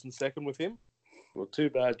 person second with him. Well, too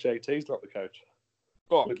bad JT's not the coach.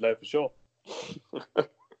 Oh, We'd know for sure.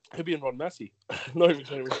 he'll be in Ron Massey. Not even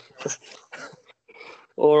kidding me.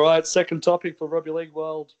 All right, second topic for Rugby League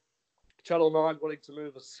World. Channel 9 wanting to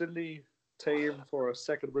move a Sydney team for a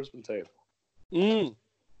second Brisbane team.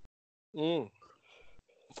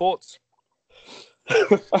 Thoughts?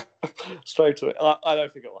 Straight to it. I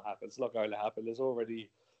don't think it will happen. It's not going to happen. There's already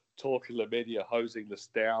talk in the media hosing this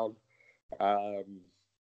down.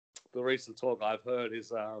 The recent talk I've heard is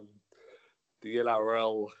the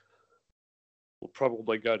NRL will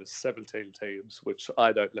probably go to 17 teams, which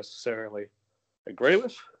I don't necessarily agree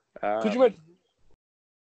with. Could you imagine?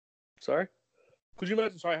 Sorry? Could you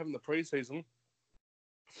imagine having the preseason,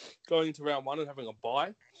 going into round one and having a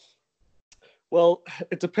bye? Well,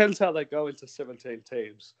 it depends how they go into 17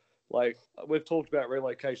 teams. Like, we've talked about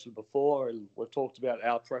relocation before, and we've talked about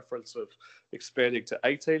our preference of expanding to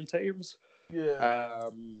 18 teams. Yeah.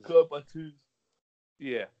 Go by twos.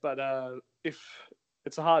 Yeah, but if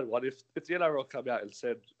it's a hard one. If the NRL come out and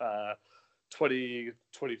said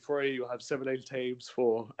 2023, you'll have 17 teams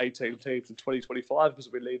for 18 teams in 2025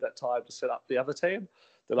 because we need that time to set up the other team,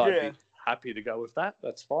 then I'd be happy to go with that.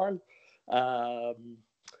 That's fine. The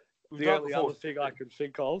only other thing I can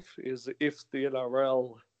think of is if the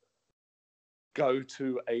NRL go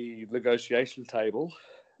to a negotiation table,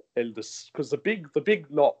 and because the big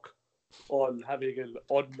knock on having an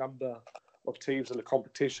odd number of teams in the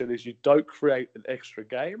competition is you don't create an extra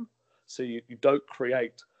game, so you don't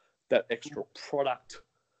create that extra product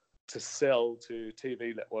to sell to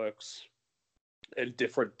TV networks and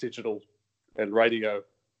different digital and radio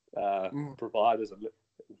providers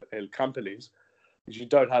and companies, is you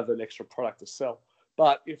don't have an extra product to sell.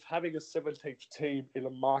 But if having a 17th team in a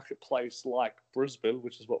marketplace like Brisbane,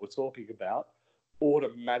 which is what we're talking about,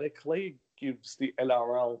 automatically gives the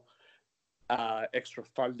NRL extra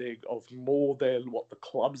funding of more than what the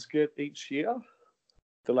clubs get each year,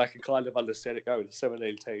 then I can kind of understand it going to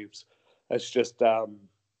 17 teams. It's just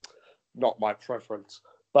not my preference.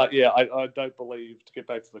 But yeah, I don't believe, to get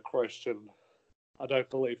back to the question, I don't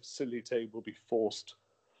believe the Sydney team will be forced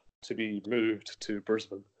to be moved to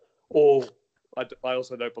Brisbane. Or I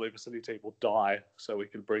also don't believe the Sydney team will die so we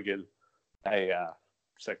can bring in a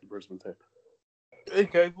second Brisbane team.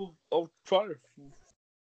 Okay, well, I'll try to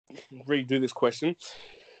redo this question.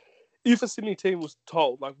 If a Sydney team was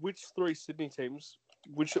told, like, which three Sydney teams,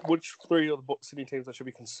 which three of the Sydney teams that should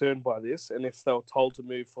be concerned by this, and if they were told to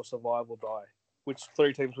move for survive or die, which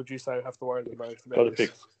three teams would you say have to worry the most about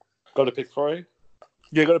this? Got to pick three?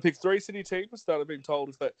 Yeah, got to pick three Sydney teams that have been told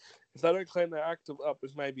if they don't clean their act up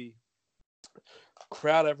with maybe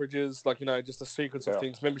crowd averages, like, just a sequence of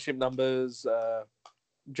things, membership numbers,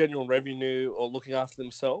 general revenue, or looking after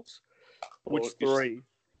themselves. Which three?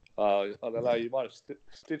 I don't know, you might have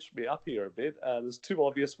stitched me up here a bit. There's two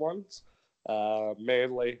obvious ones,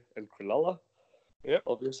 Manly and Cronulla. Yep.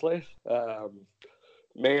 Obviously.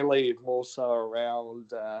 Manly more so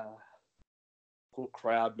around good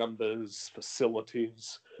crowd numbers,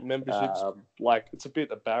 facilities. Memberships. It's a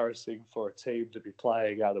bit embarrassing for a team to be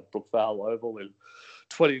playing out of Brookvale Oval in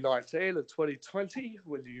 2019 and 2020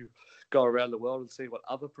 when you go around the world and see what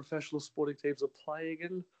other professional sporting teams are playing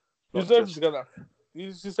in. You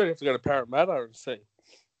just don't have to go to Parramatta and see.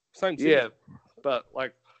 Same thing. Yeah, but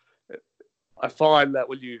I find that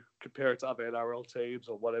when you compare it to other NRL teams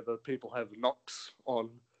or whatever, people have knocks on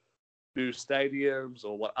new stadiums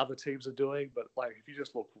or what other teams are doing. But if you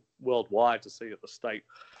just look worldwide to see at the state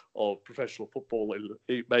of professional football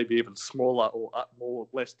in maybe even smaller or more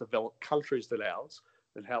less developed countries than ours,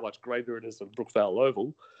 and how much greater it is than Brookvale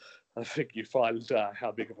Oval, I think you find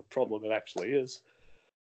how big of a problem it actually is.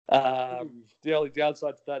 The only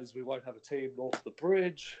downside to that is we won't have a team north of the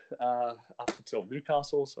bridge up until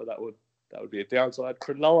Newcastle, so that would be a downside.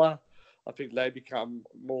 Cronulla, I think they become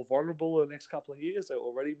more vulnerable in the next couple of years. They're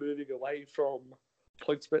already moving away from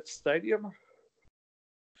PointsBet Stadium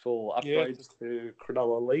for upgrades to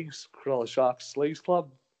Cronulla Sharks Leagues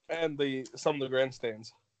Club. And some of the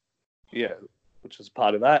grandstands. Yeah, which is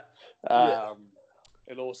part of that.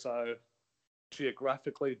 And also,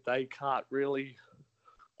 geographically, they can't really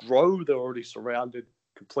grow. They're already surrounded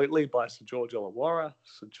completely by St George Illawarra,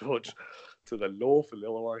 St George to the north and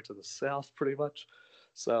Illawarra to the south, pretty much.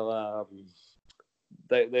 So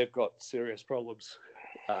they've got serious problems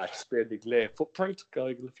expanding their footprint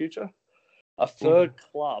going in the future. A third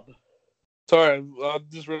club. Sorry, I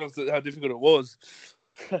just realised how difficult it was.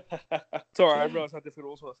 Sorry, I realised how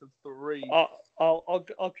difficult it was. I said 3. I'll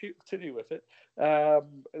continue with it.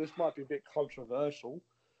 This might be a bit controversial,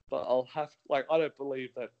 but I don't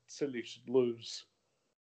believe that Sydney should lose.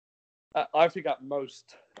 I think at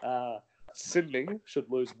most Sydney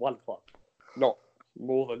should lose one club, not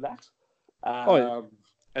more than that.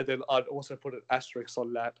 And then I'd also put an asterisk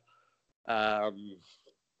on that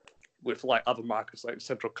with like other markets like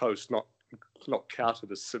Central Coast not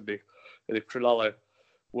counted as Sydney. And if Cronulla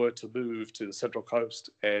were to move to the Central Coast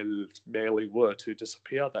and Manly were to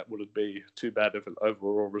disappear, that wouldn't be too bad of an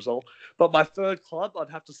overall result. But my third club, I'd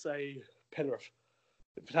have to say Penrith.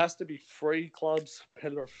 If it has to be 3 clubs,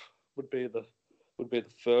 Penrith would be the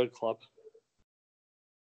third club.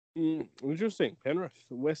 Interesting. Penrith,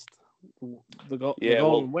 the West, the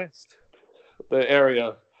Golden West. The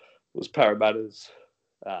area was Parramatta's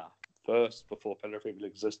first before Penrith even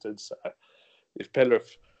existed. So if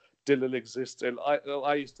Penrith didn't exist, and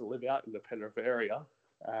I used to live out in the Penrith area.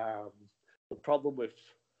 The problem with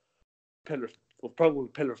Penrith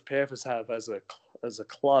Panthers have as a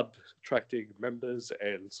club attracting members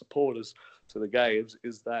and supporters to the games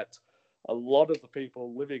is that a lot of the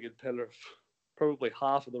people living in Penrith, probably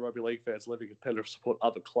half of the rugby league fans living in Penrith, support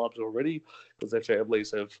other clubs already because their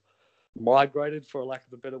families have migrated, for a lack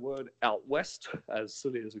of a better word, out west as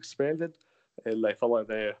Sydney has expanded, and they follow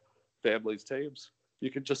their families' teams. You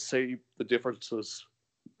can just see the differences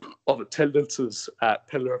of attendances at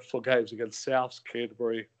Penrith for games against Souths,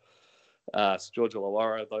 Canterbury, St George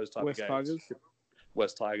Illawarra, those type of games.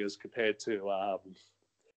 West Tigers compared to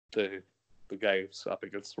the games up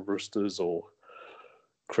against the Roosters or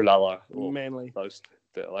Cronulla or Manly, those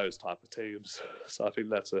type of teams. So I think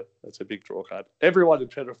that's a big draw card. Everyone in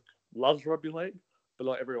Penrith loves rugby league, but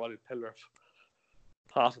not everyone in Penrith.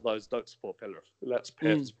 Half of those don't support Penrith. And that's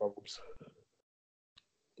Penrith's problems.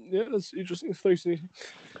 Yeah, that's interesting.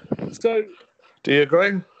 So, do you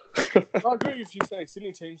agree? I agree with you saying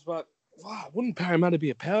Sydney teams, but wouldn't Parramatta be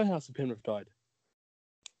a powerhouse if Penrith died?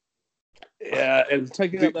 Yeah, and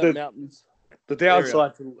taking out the mountains. The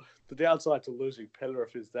downside to losing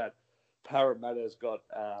Penrith is that Parramatta's got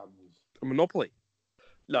a monopoly.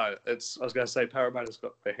 No, I was going to say Parramatta's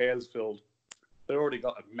got their hands filled. They've already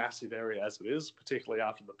got a massive area as it is, particularly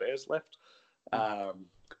after the Bears left.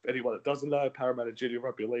 Anyone that doesn't know, Parramatta Junior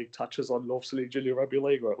Rugby League touches on North Sydney Junior Rugby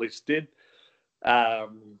League, or at least did.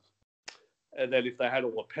 And then if they had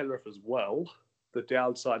all of Penrith as well, the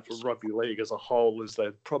downside for rugby league as a whole is they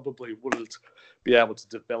probably wouldn't be able to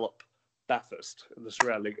develop Bathurst and the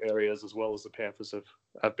surrounding areas as well as the Panthers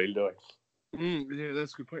have been doing. Yeah,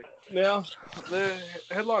 that's a good point. Now, the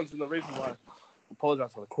headlines, and the reason why I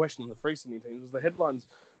apologise for the question on the free Sydney teams, was the headlines,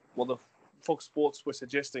 the Fox Sports were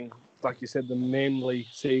suggesting, like you said, the Manly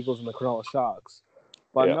Sea Eagles and the Cronulla Sharks.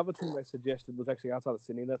 But another team they suggested was actually outside of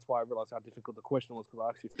Sydney. That's why I realised how difficult the question was, because I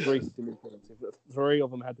actually 3 Sydney teams. If 3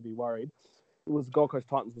 of them had to be worried, it was Gold Coast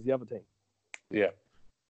Titans was the other team. Yeah.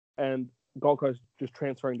 And Gold Coast just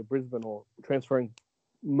transferring to Brisbane, or transferring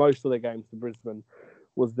most of their games to Brisbane,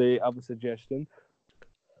 was the other suggestion.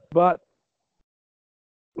 But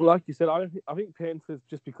like you said, I think Panthers,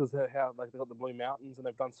 just because of how they've got the Blue Mountains and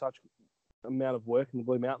they've done such amount of work in the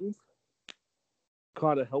Blue Mountains,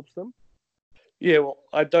 kind of helps them. Yeah, well,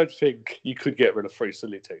 I don't think you could get rid of 3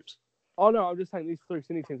 Sydney teams. Oh, no, I'm just saying these 3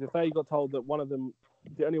 Sydney teams, if they got told that one of them,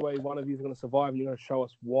 the only way one of you is going to survive and you're going to show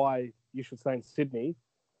us why you should stay in Sydney.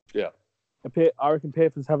 Yeah. I reckon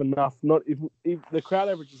Panthers have enough. Not if the crowd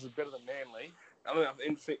averages is better than Manly, I don't know,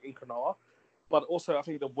 in Cronulla, but also I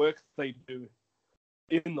think the work they do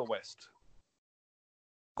in the West,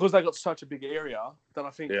 because they got such a big area, that I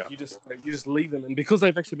think you just leave them, and because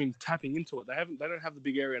they've actually been tapping into it, they don't have the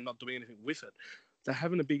big area and not doing anything with it. They're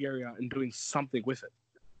having a big area and doing something with it.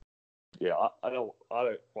 Yeah, I don't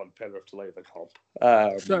want Penrith to leave the comp.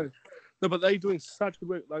 No, but they're doing such good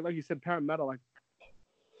work. Like you said, Parramatta,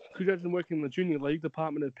 Could you imagine working in the junior league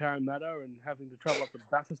department at Parramatta and having to travel up to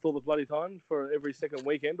Bathurst all the bloody time for every second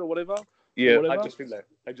weekend or whatever? Yeah, or I whatever? just think that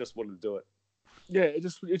I just wouldn't do it. Yeah, it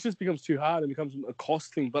just becomes too hard and becomes a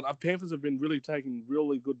cost thing. But our Panthers have been really taking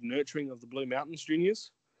really good nurturing of the Blue Mountains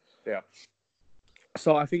juniors. Yeah.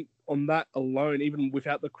 So I think on that alone, even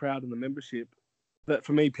without the crowd and the membership, that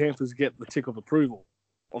for me, Panthers get the tick of approval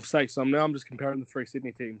of say. So now I'm just comparing the three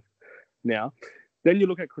Sydney teams now. Then you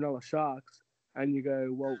look at Cronulla Sharks and you go,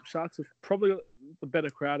 well, Sharks have probably got the better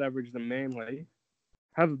crowd average than Manly,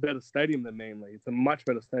 have a better stadium than Manly. It's a much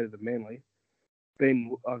better stadium than Manly.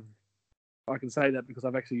 Then I can say that because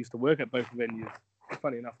I've actually used to work at both venues.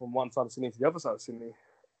 Funny enough, from one side of Sydney to the other side of Sydney.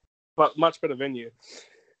 But much better venue.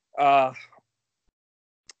 But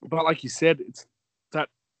like you said, it's that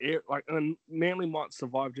air, and Manly might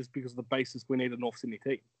survive just because of the basis we need a North Sydney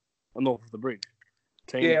team, a north of the bridge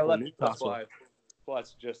team. Yeah, well, that's why I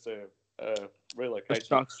suggest a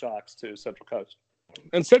relocation of Sharks to Central Coast.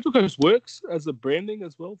 And Central Coast works as a branding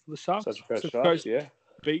as well for the Sharks. Central Coast Sharks, yeah.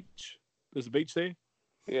 Beach. There's a beach there.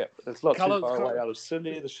 Yeah, it's not too far away out of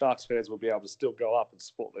Sydney. The Sharks fans will be able to still go up and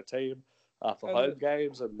support their team after home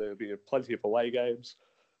games, and there'll be plenty of away games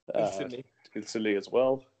in Sydney as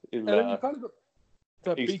well. And then you kind of got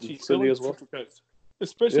that beachy Sydney as well. Coast.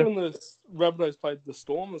 Especially when the Rabbitohs played the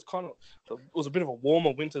Storm, it was a bit of a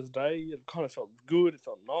warmer winter's day. It kind of felt good. It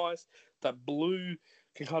felt nice. That blue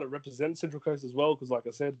can kind of represent Central Coast as well because, like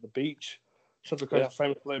I said, the beach. Central Coast is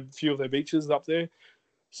famous for a few of their beaches up there.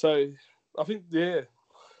 So I think, that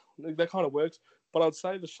kind of works. But I'd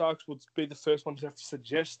say the Sharks would be the first one to have to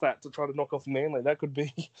suggest that to try to knock off Manly. That could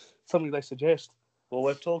be something they suggest. Well,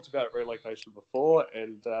 we've talked about relocation before,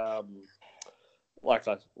 and like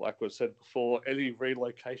we've said before, any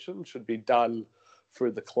relocation should be done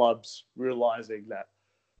through the clubs realising that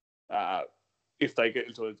if they get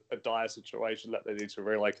into a dire situation that they need to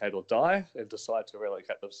relocate or die and decide to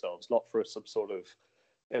relocate themselves, not through some sort of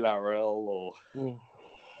NRL or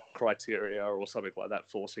criteria or something like that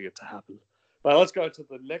forcing it to happen. But let's go to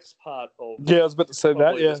the next part of I was about to say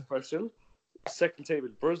that. This question. Second team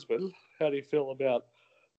in Brisbane. How do you feel about,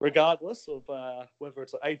 regardless of whether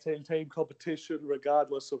it's an 18-team competition,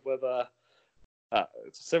 regardless of whether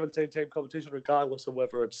it's a 17-team competition, regardless of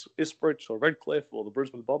whether it's Ipswich or Redcliffe or the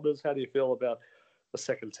Brisbane Bombers, how do you feel about the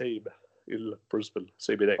second team in Brisbane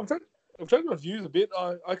CBD? I've taken my views a bit.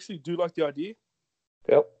 I actually do like the idea.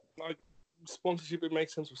 Yep. Like sponsorship, it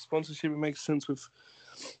makes sense with sponsorship. It makes sense with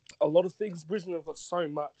a lot of things. Brisbane have got so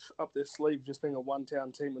much up their sleeve just being a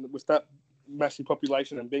one-town team, and with that massive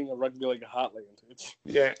population and being a rugby league heartland.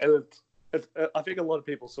 And I think a lot of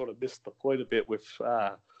people sort of missed the point a bit with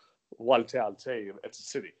one-town team. It's a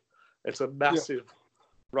city. It's a massive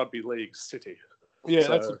rugby league city. Yeah,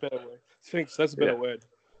 that's a better word. Thanks, that's a better word.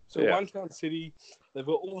 So one-town city, they've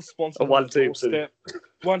got all the sponsors. One-team city.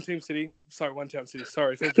 One-team city. Sorry, one-town city.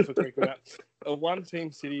 Sorry, thank you for correcting that. A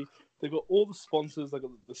one-team city. They've got all the sponsors. They've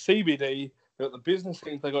got the CBD. They've got the business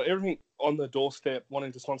teams. They've got everything on the doorstep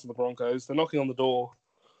wanting to sponsor the Broncos. They're knocking on the door.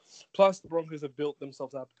 Plus, the Broncos have built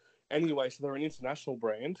themselves up anyway, so they're an international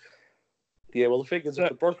brand. Yeah, well, the thing is, if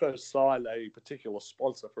the Broncos sign a particular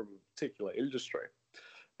sponsor from a particular industry,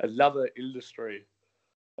 another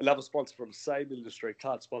sponsor from the same industry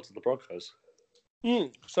can't sponsor the Broncos.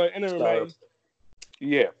 So NRMA.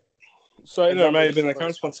 So NRMA have been their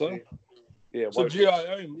current sponsor. Yeah. So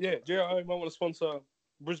GIO might want to sponsor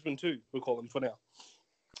Brisbane too. We'll call them for now.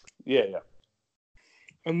 Yeah.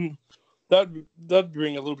 That'd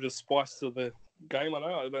bring a little bit of spice to the game. I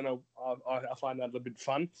don't know. I find that a bit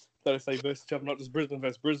fun. That if they verse each other, not just Brisbane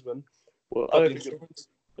versus Brisbane. Well, I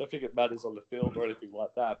don't think it matters on the field or anything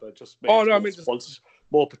like that, but it just means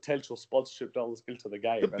more potential sponsorship dollars into the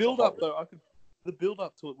game. The build-up, though, the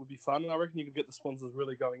build-up to it would be fun, and I reckon you could get the sponsors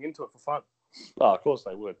really going into it for fun. Oh, of course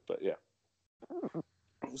they would, but yeah.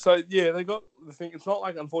 So, they got the thing. It's not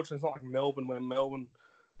like, unfortunately, it's not like Melbourne, where Melbourne,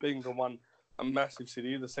 being a massive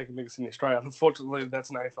city, the second biggest in Australia, unfortunately,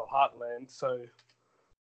 that's an AFL heartland, so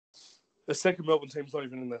the second Melbourne team's not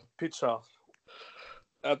even in the picture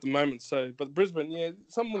at the moment. So, but Brisbane,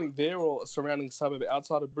 something there or a surrounding suburb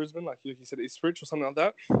outside of Brisbane, like you said, Ipswich or something like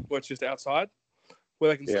that, where it's just outside,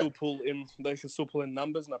 where they can still pull in. They can still pull in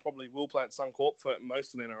numbers, and they probably will play at Suncorp for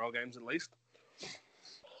most of the NRL games at least.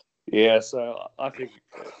 Yeah, so I think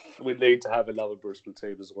we need to have another Brisbane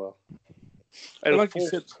team as well, and like you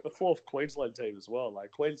said, a fourth Queensland team as well.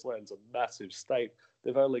 Like Queensland's a massive state;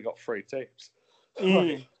 they've only got 3 teams.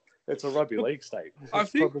 It's a rugby league state. I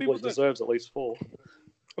think probably deserves at least 4.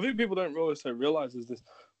 I think people don't realise is this.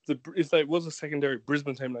 If there was a secondary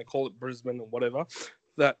Brisbane team, they call it Brisbane or whatever,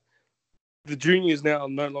 that the juniors now are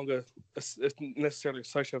no longer necessarily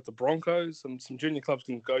associated with the Broncos, and some junior clubs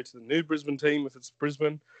can go to the new Brisbane team if it's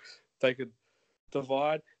Brisbane. They could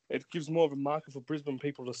divide. It gives more of a market for Brisbane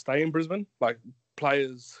people to stay in Brisbane, like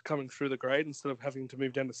players coming through the grade instead of having to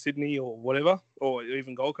move down to Sydney or whatever, or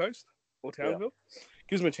even Gold Coast or Townsville.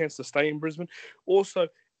 Gives them a chance to stay in Brisbane. Also,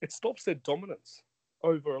 it stops their dominance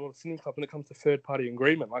over a lot of Sydney clubs when it comes to third-party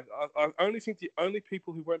agreement. Like, I only think the only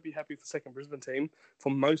people who won't be happy with the second Brisbane team for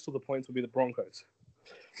most of the points will be the Broncos.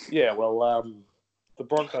 Yeah, well, the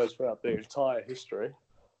Broncos throughout their entire history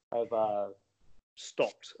have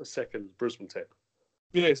stopped a second Brisbane team.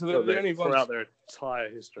 Yeah, so they're the only ones throughout their entire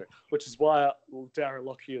history, which is why Darren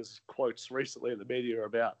Lockyer's quotes recently in the media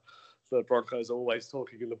about the Broncos always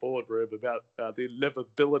talking in the boardroom about the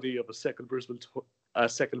inevitability of a second Brisbane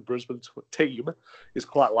team is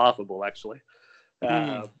quite laughable, actually.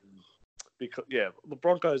 Because the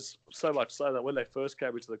Broncos, so much so that when they first came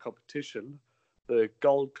into the competition, the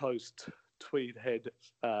Gold Coast Tweed Head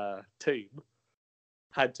team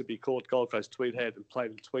had to be called Gold Coast Tweed Head and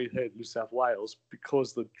played in Tweed Head, New South Wales,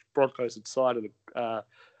 because the Broncos had signed an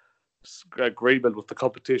agreement with the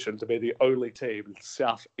competition to be the only team in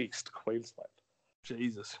southeast Queensland.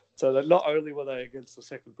 Jesus. So that not only were they against the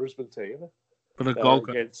second Brisbane team, but a Gold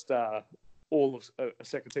Coast against all of a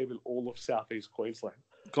second team in all of southeast Queensland.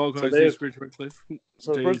 Gold Coast, East Redcliffe.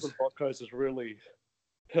 So the Brisbane Broncos has really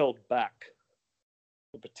held back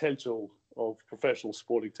the potential of professional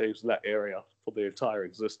sporting teams in that area for their entire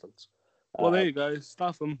existence. Well, there you go.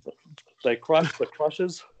 Stuff them. They crushed the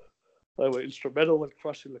Crushers. They were instrumental in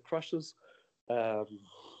crushing the Crushers. But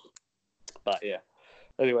yeah.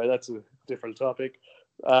 Anyway, that's a different topic.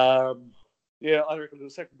 I reckon the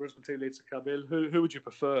second Brisbane team needs to come in. Who would you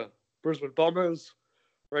prefer? Brisbane Bombers,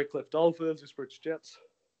 Redcliffe Dolphins, Ipswich Jets?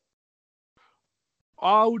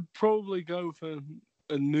 I would probably go with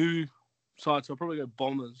a new side, so I'll probably go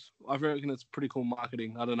Bombers. I reckon it's pretty cool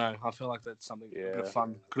marketing. I don't know. I feel like that's something a bit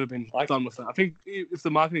fun could have been done with that. I think if the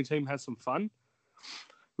marketing team has some fun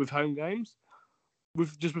with home games,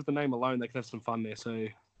 with the name alone, they can have some fun there. So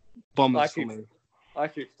Bombers for me. I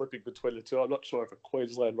keep flipping between the two. I'm not sure if a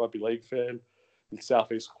Queensland rugby league fan in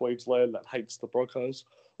southeast Queensland that hates the Broncos,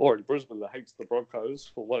 or in Brisbane that hates the Broncos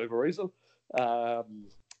for whatever reason.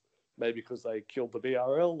 Maybe because they killed the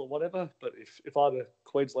BRL or whatever. But if I'm a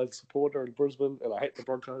Queensland supporter in Brisbane and I hate the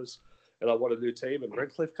Broncos and I want a new team and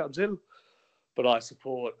Redcliffe comes in, but I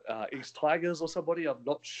support East Tigers or somebody, I'm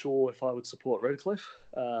not sure if I would support Redcliffe.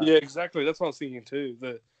 Yeah, exactly. That's what I was thinking too.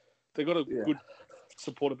 They got a good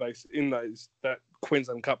supporter base in that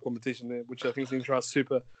Queensland Cup competition there, which I think is Intrust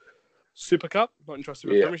Super Cup, not Intrust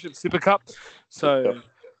Super Premiership, Super Cup. So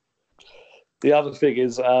the other thing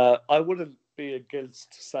is, I wouldn't be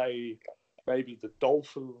against, say, maybe the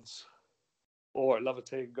Dolphins or another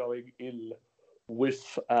team going in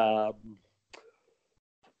with the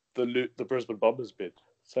Brisbane Bombers bid.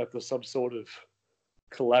 So if there's some sort of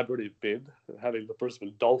collaborative bid, having the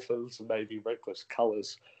Brisbane Dolphins and maybe Redcliffe's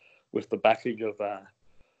colours with the backing of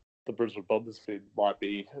the Brisbane Bombers bid might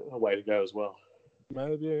be a way to go as well.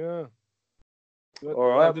 Maybe, yeah. All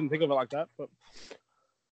right. I didn't think of it like that, but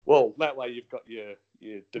well, that way you've got your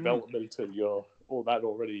development and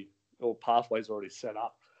all pathways already set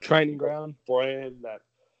up. Training ground. Brand that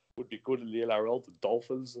would be good in the NRL, the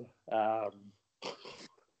Dolphins. And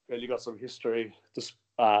you got some history,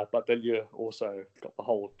 but then you also got the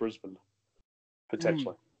whole of Brisbane,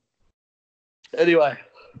 potentially. Anyway,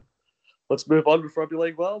 let's move on with Rugby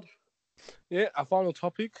League World. Yeah, our final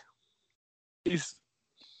topic is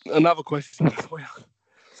another question for you.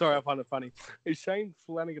 Sorry, I find it funny. Is Shane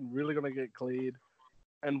Flanagan really going to get cleared?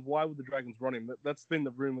 And why would the Dragons run him? That's been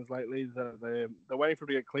the rumours lately, that they're waiting for him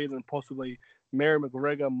to get cleared, and possibly Mary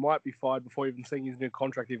McGregor might be fired before even seeing his new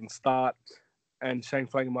contract even start, and Shane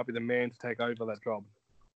Flanagan might be the man to take over that job.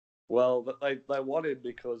 Well, they want him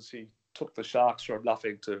because he took the Sharks from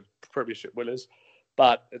nothing to premiership winners,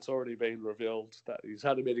 but it's already been revealed that he's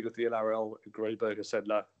had a meeting with the NRL, and Greenberg has said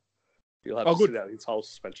no. He'll have to sit out his whole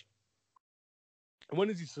suspension. And when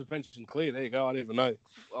is his suspension clear? There you go. I don't even know.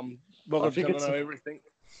 I'm not going to know everything.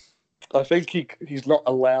 I think he's not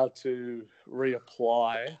allowed to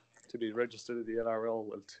reapply to be registered in the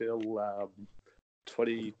NRL until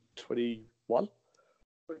 2021,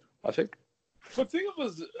 I think. But think of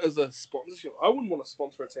it as a sponsorship. I wouldn't want to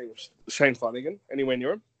sponsor a team with Shane Flanagan anywhere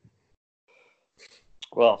near him.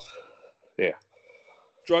 Well, yeah.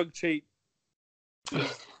 Drug cheat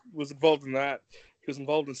was involved in that. He was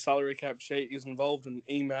involved in salary cap cheat. He was involved in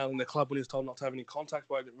emailing the club when he was told not to have any contact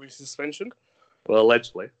by the suspension. Well,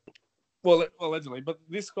 allegedly. Well, allegedly. But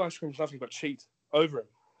this guy screams nothing but cheat over him.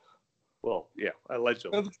 Well, yeah,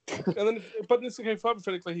 allegedly. And then, but it's okay.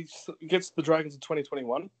 Hypothetically, he gets the Dragons in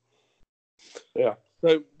 2021. Yeah.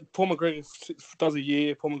 So Paul McGregor does a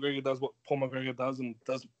year. Paul McGregor does what Paul McGregor does and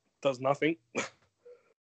does nothing.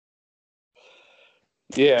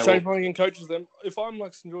 Yeah. Shane Flanagan coaches them. If I'm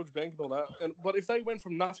like St George Bank and all that, but if they went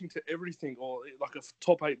from nothing to everything or like a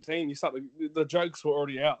top 8 team, you start the jokes were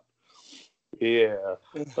already out. Yeah,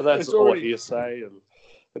 but that's It's all already hearsay, and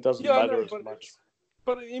it doesn't I matter know, as much.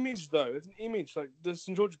 But an image though, it's an image. Like does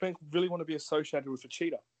St George Bank really want to be associated with a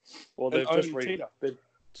cheater? Well, they've just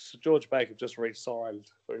St George Bank have just re-signed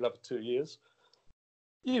for another 2 years.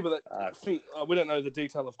 Yeah, but I think we don't know the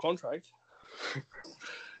detail of contract.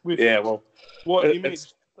 Yeah, well, what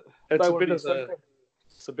image?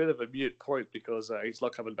 It's a bit of a mute point because he's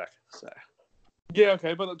not coming back. So. Yeah,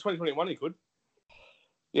 okay, but in 2021 he could.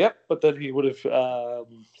 Yep, but then he would have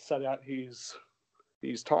set out his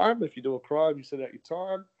time. If you do a crime, you set out your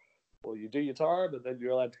time, or you do your time, and then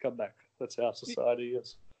you're allowed to come back. That's how society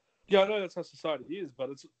is. Yeah, I know that's how society is, but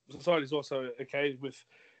society's also okay with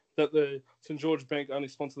that the St George Bank only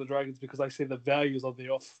sponsor the Dragons because they see the values of the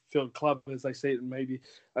off-field club as they see it, and maybe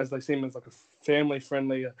as they see them as like a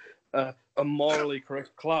family-friendly, a morally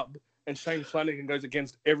correct club. And Shane Flanagan goes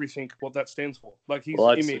against everything what that stands for, like his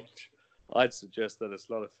image. I'd suggest that it's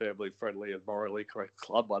not a family-friendly and morally correct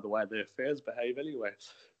club by the way their fans behave anyway.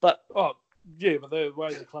 But but the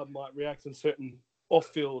way the club might react in certain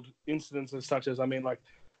off-field incidences, such as like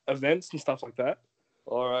events and stuff like that.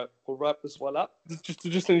 All right, we'll wrap this one up.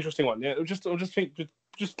 Just an interesting one, yeah. Just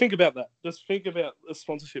think about that. Just think about a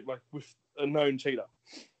sponsorship like with a known cheater.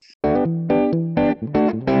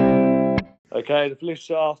 Okay, to finish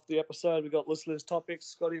off the episode, we got listeners' topics.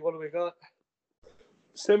 Scotty, what do we got?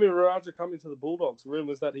 Semi Radradra coming to the Bulldogs.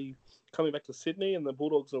 Rumours that he coming back to Sydney, and the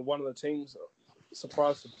Bulldogs are one of the teams.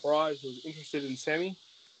 Surprise, who's interested in Semi.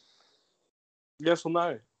 Yes or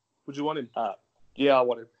no? Would you want him? Yeah, I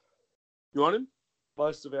want him. You want him?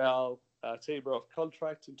 Most of our team are off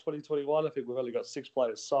contract in 2021. I think we've only got 6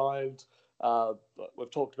 players signed.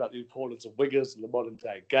 We've talked about the importance of wingers in the modern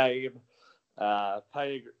day game.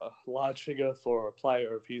 Paying a large figure for a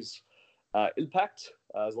player of his impact,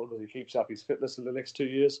 as long as he keeps up his fitness in the next 2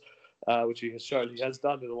 years, which he has shown he has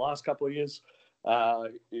done in the last couple of years,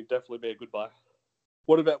 he'd definitely be a good buy.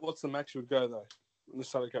 What's the max you would go, though, in the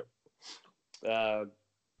Sunday Cup?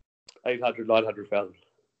 800, 900,000.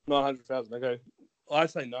 900,000, okay. I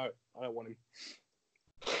say no. I don't want him.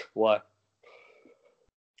 Why?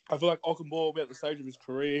 I feel like Ockenbaugh will be at the stage of his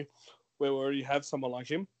career where we already have someone like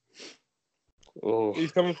him. Oh.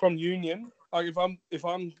 He's coming from Union. Like if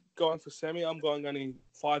I'm going for Semi, I'm going only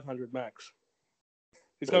 500 max.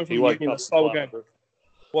 He's coming from Union, a slower game.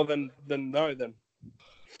 Well, then no.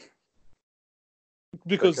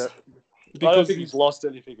 Because I don't think he's lost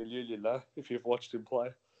anything in Union, though, if you've watched him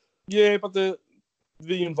play. Yeah, but the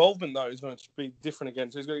involvement, though, is going to be different again.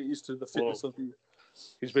 So he's going to get used to the fitness of the...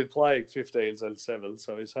 He's been playing 15s and 7s,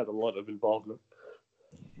 so he's had a lot of involvement.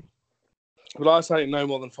 But I say no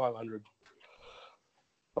more than 500.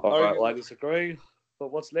 All right, well, I disagree.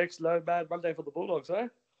 But what's next? No Mad Monday for the Bulldogs, eh?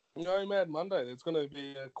 No Mad Monday. It's going to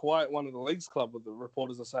be a quiet one at the Leagues Club, what the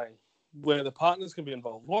reporters are saying, where the partners can be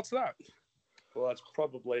involved. What's that? Well, that's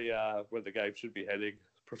probably where the game should be heading.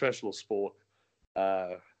 Professional sport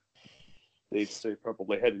needs to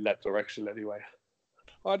probably head in that direction anyway.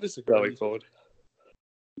 I disagree. Going forward,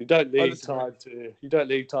 you don't need time at the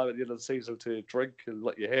end of the season to drink and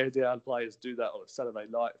let your hair down. Players do that on a Saturday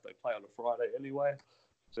night if they play on a Friday anyway.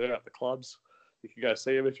 So they're at the clubs. You can go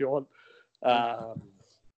see them if you want. But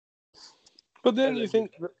then you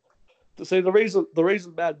think... The reason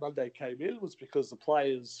Mad Monday came in was because the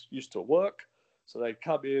players used to work. So they'd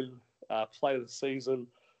come in, play the season,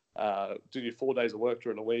 do your 4 days of work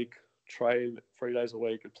during the week, train 3 days a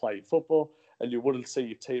week and play football, and you wouldn't see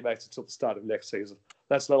your teammates until the start of next season.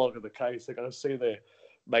 That's no longer the case. They're going to see their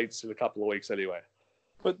mates in a couple of weeks anyway.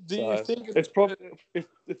 But do you think it's probably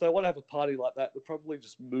if they want to have a party like that,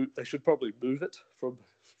 they should probably move it from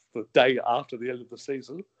the day after the end of the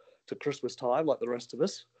season to Christmas time, like the rest of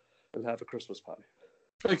us, and have a Christmas party.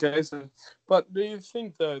 Okay, but do you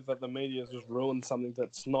think though that the media has just ruined something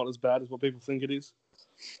that's not as bad as what people think it is?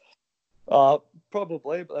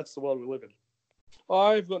 Probably, but that's the world we live in.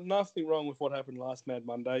 I've got nothing wrong with what happened last Mad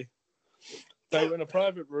Monday. They were in a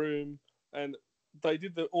private room and they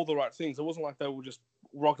did all the right things. It wasn't like they were just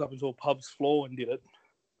rocked up into a pub's floor and did it.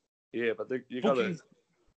 Yeah, but you got to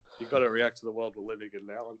react to the world we're living in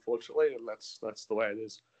now, unfortunately, and that's the way it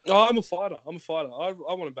is. Oh, I'm a fighter. I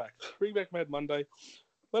want it back. Bring back Mad Monday.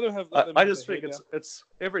 Let them have. I just think it's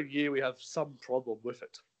every year we have some problem with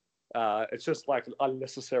it. It's just like an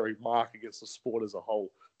unnecessary mark against the sport as a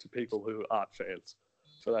whole to people who aren't fans.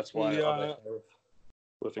 So that's why I'm okay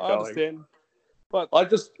with it I going. understand. But I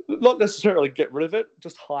just not necessarily get rid of it,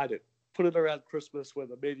 just hide it. Put it around Christmas when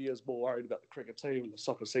the media is more worried about the cricket team and the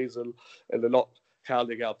soccer season, and they're not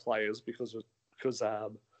hounding our players because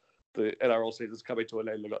the NRL season's coming to an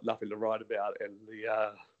end. They've got nothing to write about, and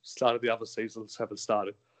the start of the other seasons haven't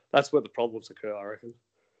started. That's where the problems occur, I reckon.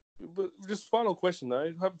 But just final question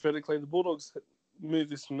though, hypothetically, the Bulldogs move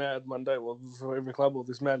this Mad Monday, well, for every club, or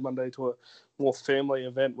this Mad Monday to a more family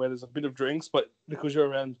event where there's a bit of drinks, but because you're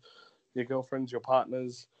around your girlfriends, your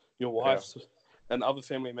partners, your wives, and other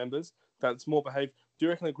family members, that's more behaved. Do you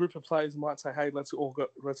reckon a group of players might say, "Hey, let's all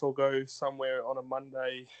go somewhere on a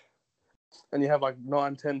Monday," and you have like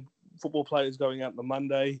 9, 10 football players going out on the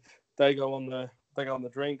Monday? They go on the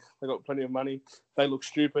drink. They got plenty of money. They look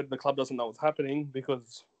stupid. The club doesn't know what's happening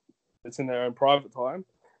because it's in their own private time,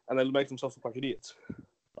 and they make themselves look like idiots.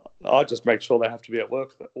 I just make sure they have to be at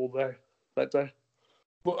work all day that day.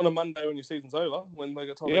 But on a Monday when your season's over, when they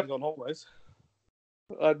get told they can go on holidays,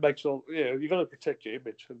 I'd make sure, you've got to protect your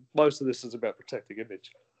image. And most of this is about protecting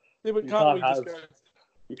image. yeah, but You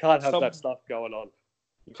can't have that stuff going on.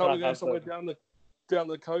 Can't we go somewhere down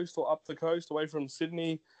the coast or up the coast, away from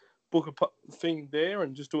Sydney, book a thing there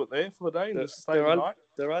and just do it there for the day and just stay the night?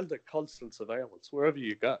 They're under constant surveillance wherever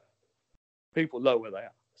you go. People know where they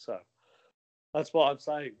are. So that's why I'm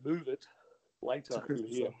saying move it later in the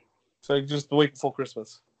year. So just the week before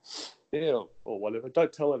Christmas. Yeah, or whatever.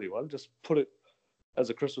 Don't tell anyone. Just put it as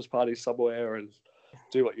a Christmas party somewhere and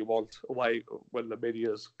do what you want away when the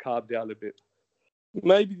media's calmed down a bit.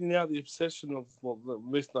 Maybe now the obsession of,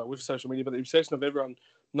 with social media, but the obsession of everyone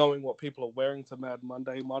knowing what people are wearing to Mad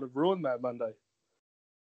Monday might have ruined Mad Monday.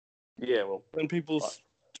 Yeah, well, when people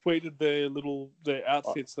tweeted their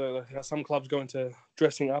outfits, how some clubs go into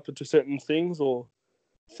dressing up into certain things or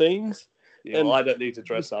themes. Yeah, and I don't need to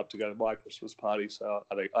dress up to go to my Christmas party, so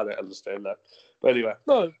I don't understand that. But anyway,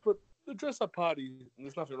 no, but the dress-up party,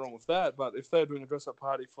 there's nothing wrong with that. But if they're doing a dress-up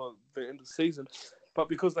party for the end of the season, but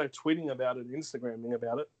because they're tweeting about it, Instagramming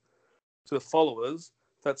about it to the followers,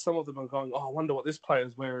 that some of them are going, "Oh, I wonder what this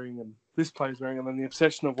player's wearing and this player's wearing," and then the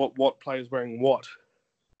obsession of what player's wearing what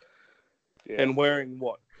and wearing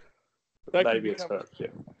what.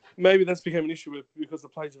 Maybe that's become an issue because the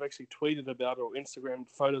players have actually tweeted about it or Instagrammed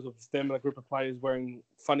photos of them and a group of players wearing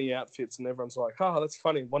funny outfits, and everyone's like, that's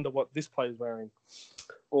funny. Wonder what this player's wearing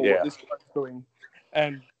or what this player's doing.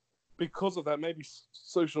 And because of that, maybe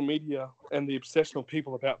social media and the obsession of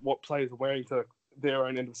people about what players are wearing to their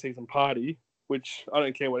own end-of-season party, which I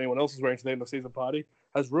don't care what anyone else is wearing to their end-of-season party,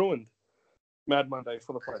 has ruined Mad Monday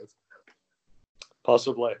for the players.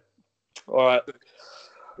 Possibly. All right.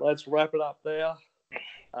 Let's wrap it up there.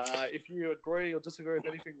 If you agree or disagree with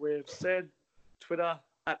anything we've said, Twitter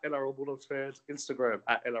 @NRL Bulldogs fans, Instagram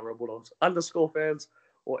 @NRL Bulldogs _fans,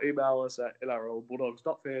 or email us at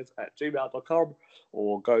nrlbulldogs.fans@gmail.com,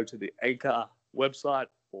 or go to the Anchor website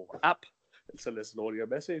or app and send us an audio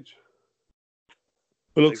message.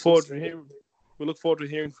 We look forward to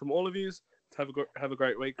hearing from all of you. Have a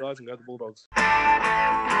great week, guys, and go to the Bulldogs.